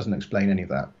 It doesn't explain any of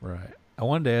that. Right. I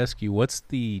wanted to ask you, what's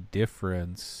the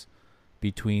difference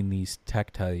between these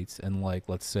tektites and, like,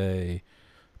 let's say,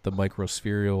 the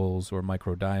microspherules or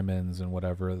microdiamonds and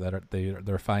whatever that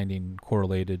they're finding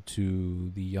correlated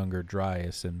to the Younger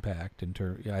Dryas impact?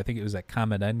 I think it was at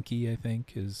Comet Encke, I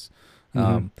think is.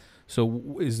 Mm-hmm.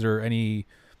 So is there any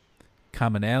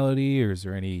commonality, or is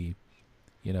there any,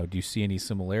 do you see any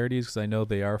similarities? Because I know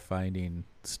they are finding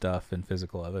stuff and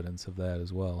physical evidence of that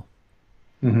as well.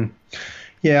 Mm-hmm.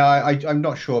 Yeah, I'm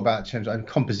not sure about terms.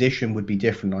 Composition would be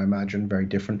different, I imagine, very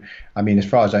different. I mean, as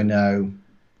far as I know,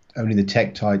 only the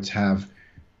tektites have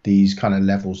these kind of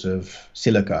levels of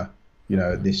silica,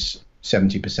 this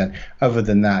 70%. Other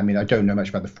than that, I mean, I don't know much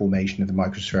about the formation of the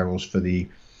microspherules for the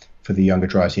Younger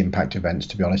Dryas impact events,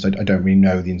 to be honest. I don't really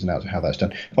know the ins and outs of how that's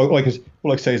done. All I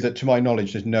can say is that, to my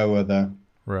knowledge, there's no other,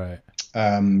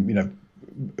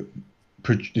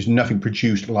 there's nothing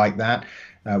produced like that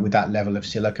with that level of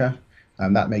silica.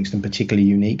 That makes them particularly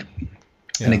unique.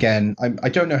 Yeah. And again, I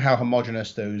don't know how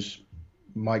homogeneous those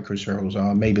microspherules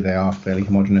are. Maybe they are fairly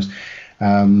homogeneous.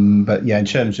 But yeah, in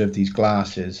terms of these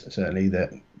glasses, certainly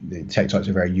the tektites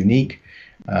are very unique.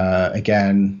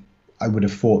 Again, I would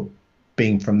have thought,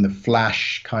 being from the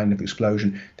flash kind of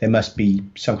explosion, there must be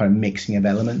some kind of mixing of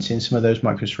elements in some of those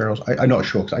microspherules. I'm not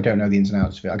sure, because I don't know the ins and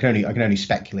outs of it. I can only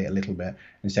speculate a little bit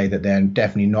and say that they're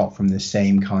definitely not from the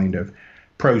same kind of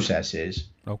processes.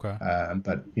 Okay.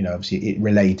 But obviously it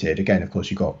related. Again, of course,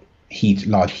 you've got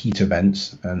large heat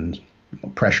events and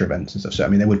pressure events and stuff. So I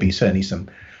mean, there would be certainly some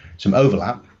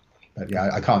overlap. But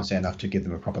yeah, I can't say enough to give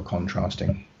them a proper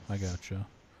contrasting. I gotcha.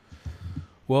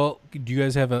 Well, do you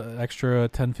guys have an extra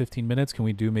 10, 15 minutes? Can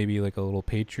we do maybe like a little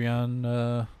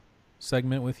Patreon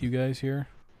segment with you guys here?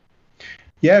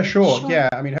 Yeah, sure. Yeah,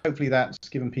 I mean, hopefully that's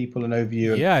given people an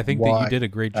overview. Yeah, I think that you did a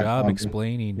great job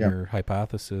explaining your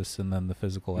hypothesis and then the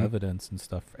physical evidence and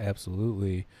stuff.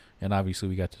 Absolutely. And obviously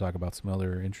we got to talk about some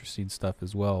other interesting stuff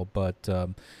as well. But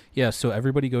yeah, so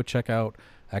everybody go check out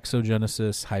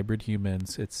Exogenesis Hybrid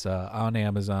Humans. It's on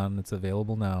Amazon. It's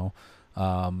available now.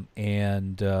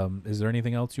 Is there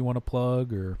anything else you want to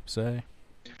plug or say?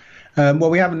 Well,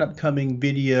 we have an upcoming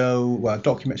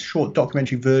short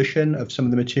documentary version of some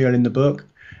of the material in the book,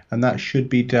 and that should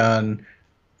be done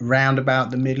round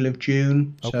about the middle of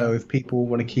June. Okay. So if people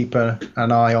want to keep an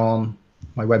eye on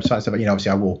my website, stuff,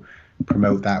 obviously I will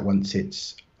promote that once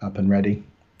it's up and ready.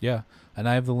 Yeah, and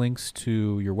I have the links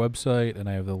to your website, and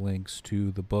I have the links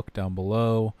to the book down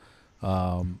below.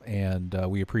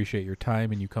 We appreciate your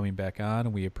time and you coming back on,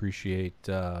 and we appreciate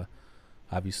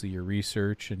obviously your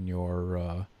research and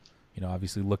your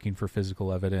obviously looking for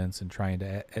physical evidence and trying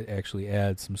to actually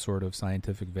add some sort of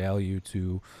scientific value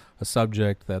to a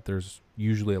subject that there's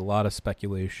usually a lot of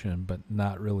speculation but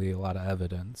not really a lot of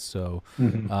evidence. So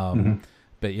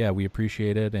but yeah, we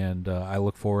appreciate it, and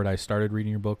I started reading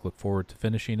your book, look forward to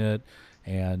finishing it,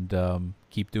 and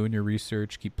keep doing your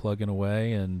research, keep plugging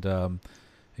away, and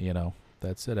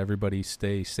that's it. Everybody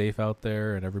stay safe out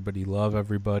there, and everybody love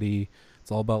everybody.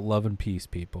 It's all about love and peace,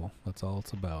 people. That's all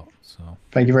it's about. So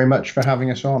thank you very much for having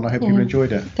us on. I hope you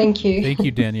enjoyed it. Thank you. Thank you,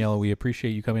 Daniella. We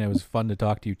appreciate you coming. It was fun to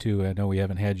talk to you too. I know we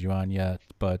haven't had you on yet,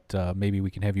 but maybe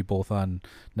we can have you both on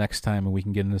next time, and we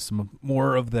can get into some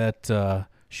more of that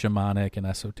shamanic and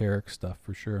esoteric stuff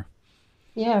for sure.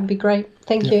 Yeah, it'd be great.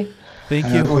 Thank you. Thank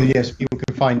you. Oh yes, people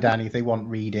can find Danny if they want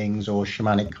readings or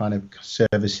shamanic kind of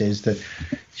services. That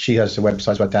she has a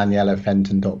website about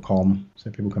DaniellaFenton.com, so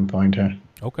people can find her.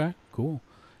 Okay, cool.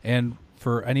 And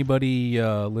for anybody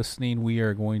listening, we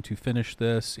are going to finish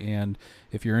this. And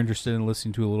if you're interested in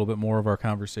listening to a little bit more of our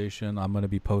conversation, I'm going to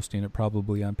be posting it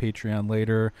probably on Patreon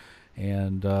later.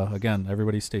 And again,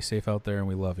 everybody stay safe out there, and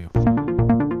we love you.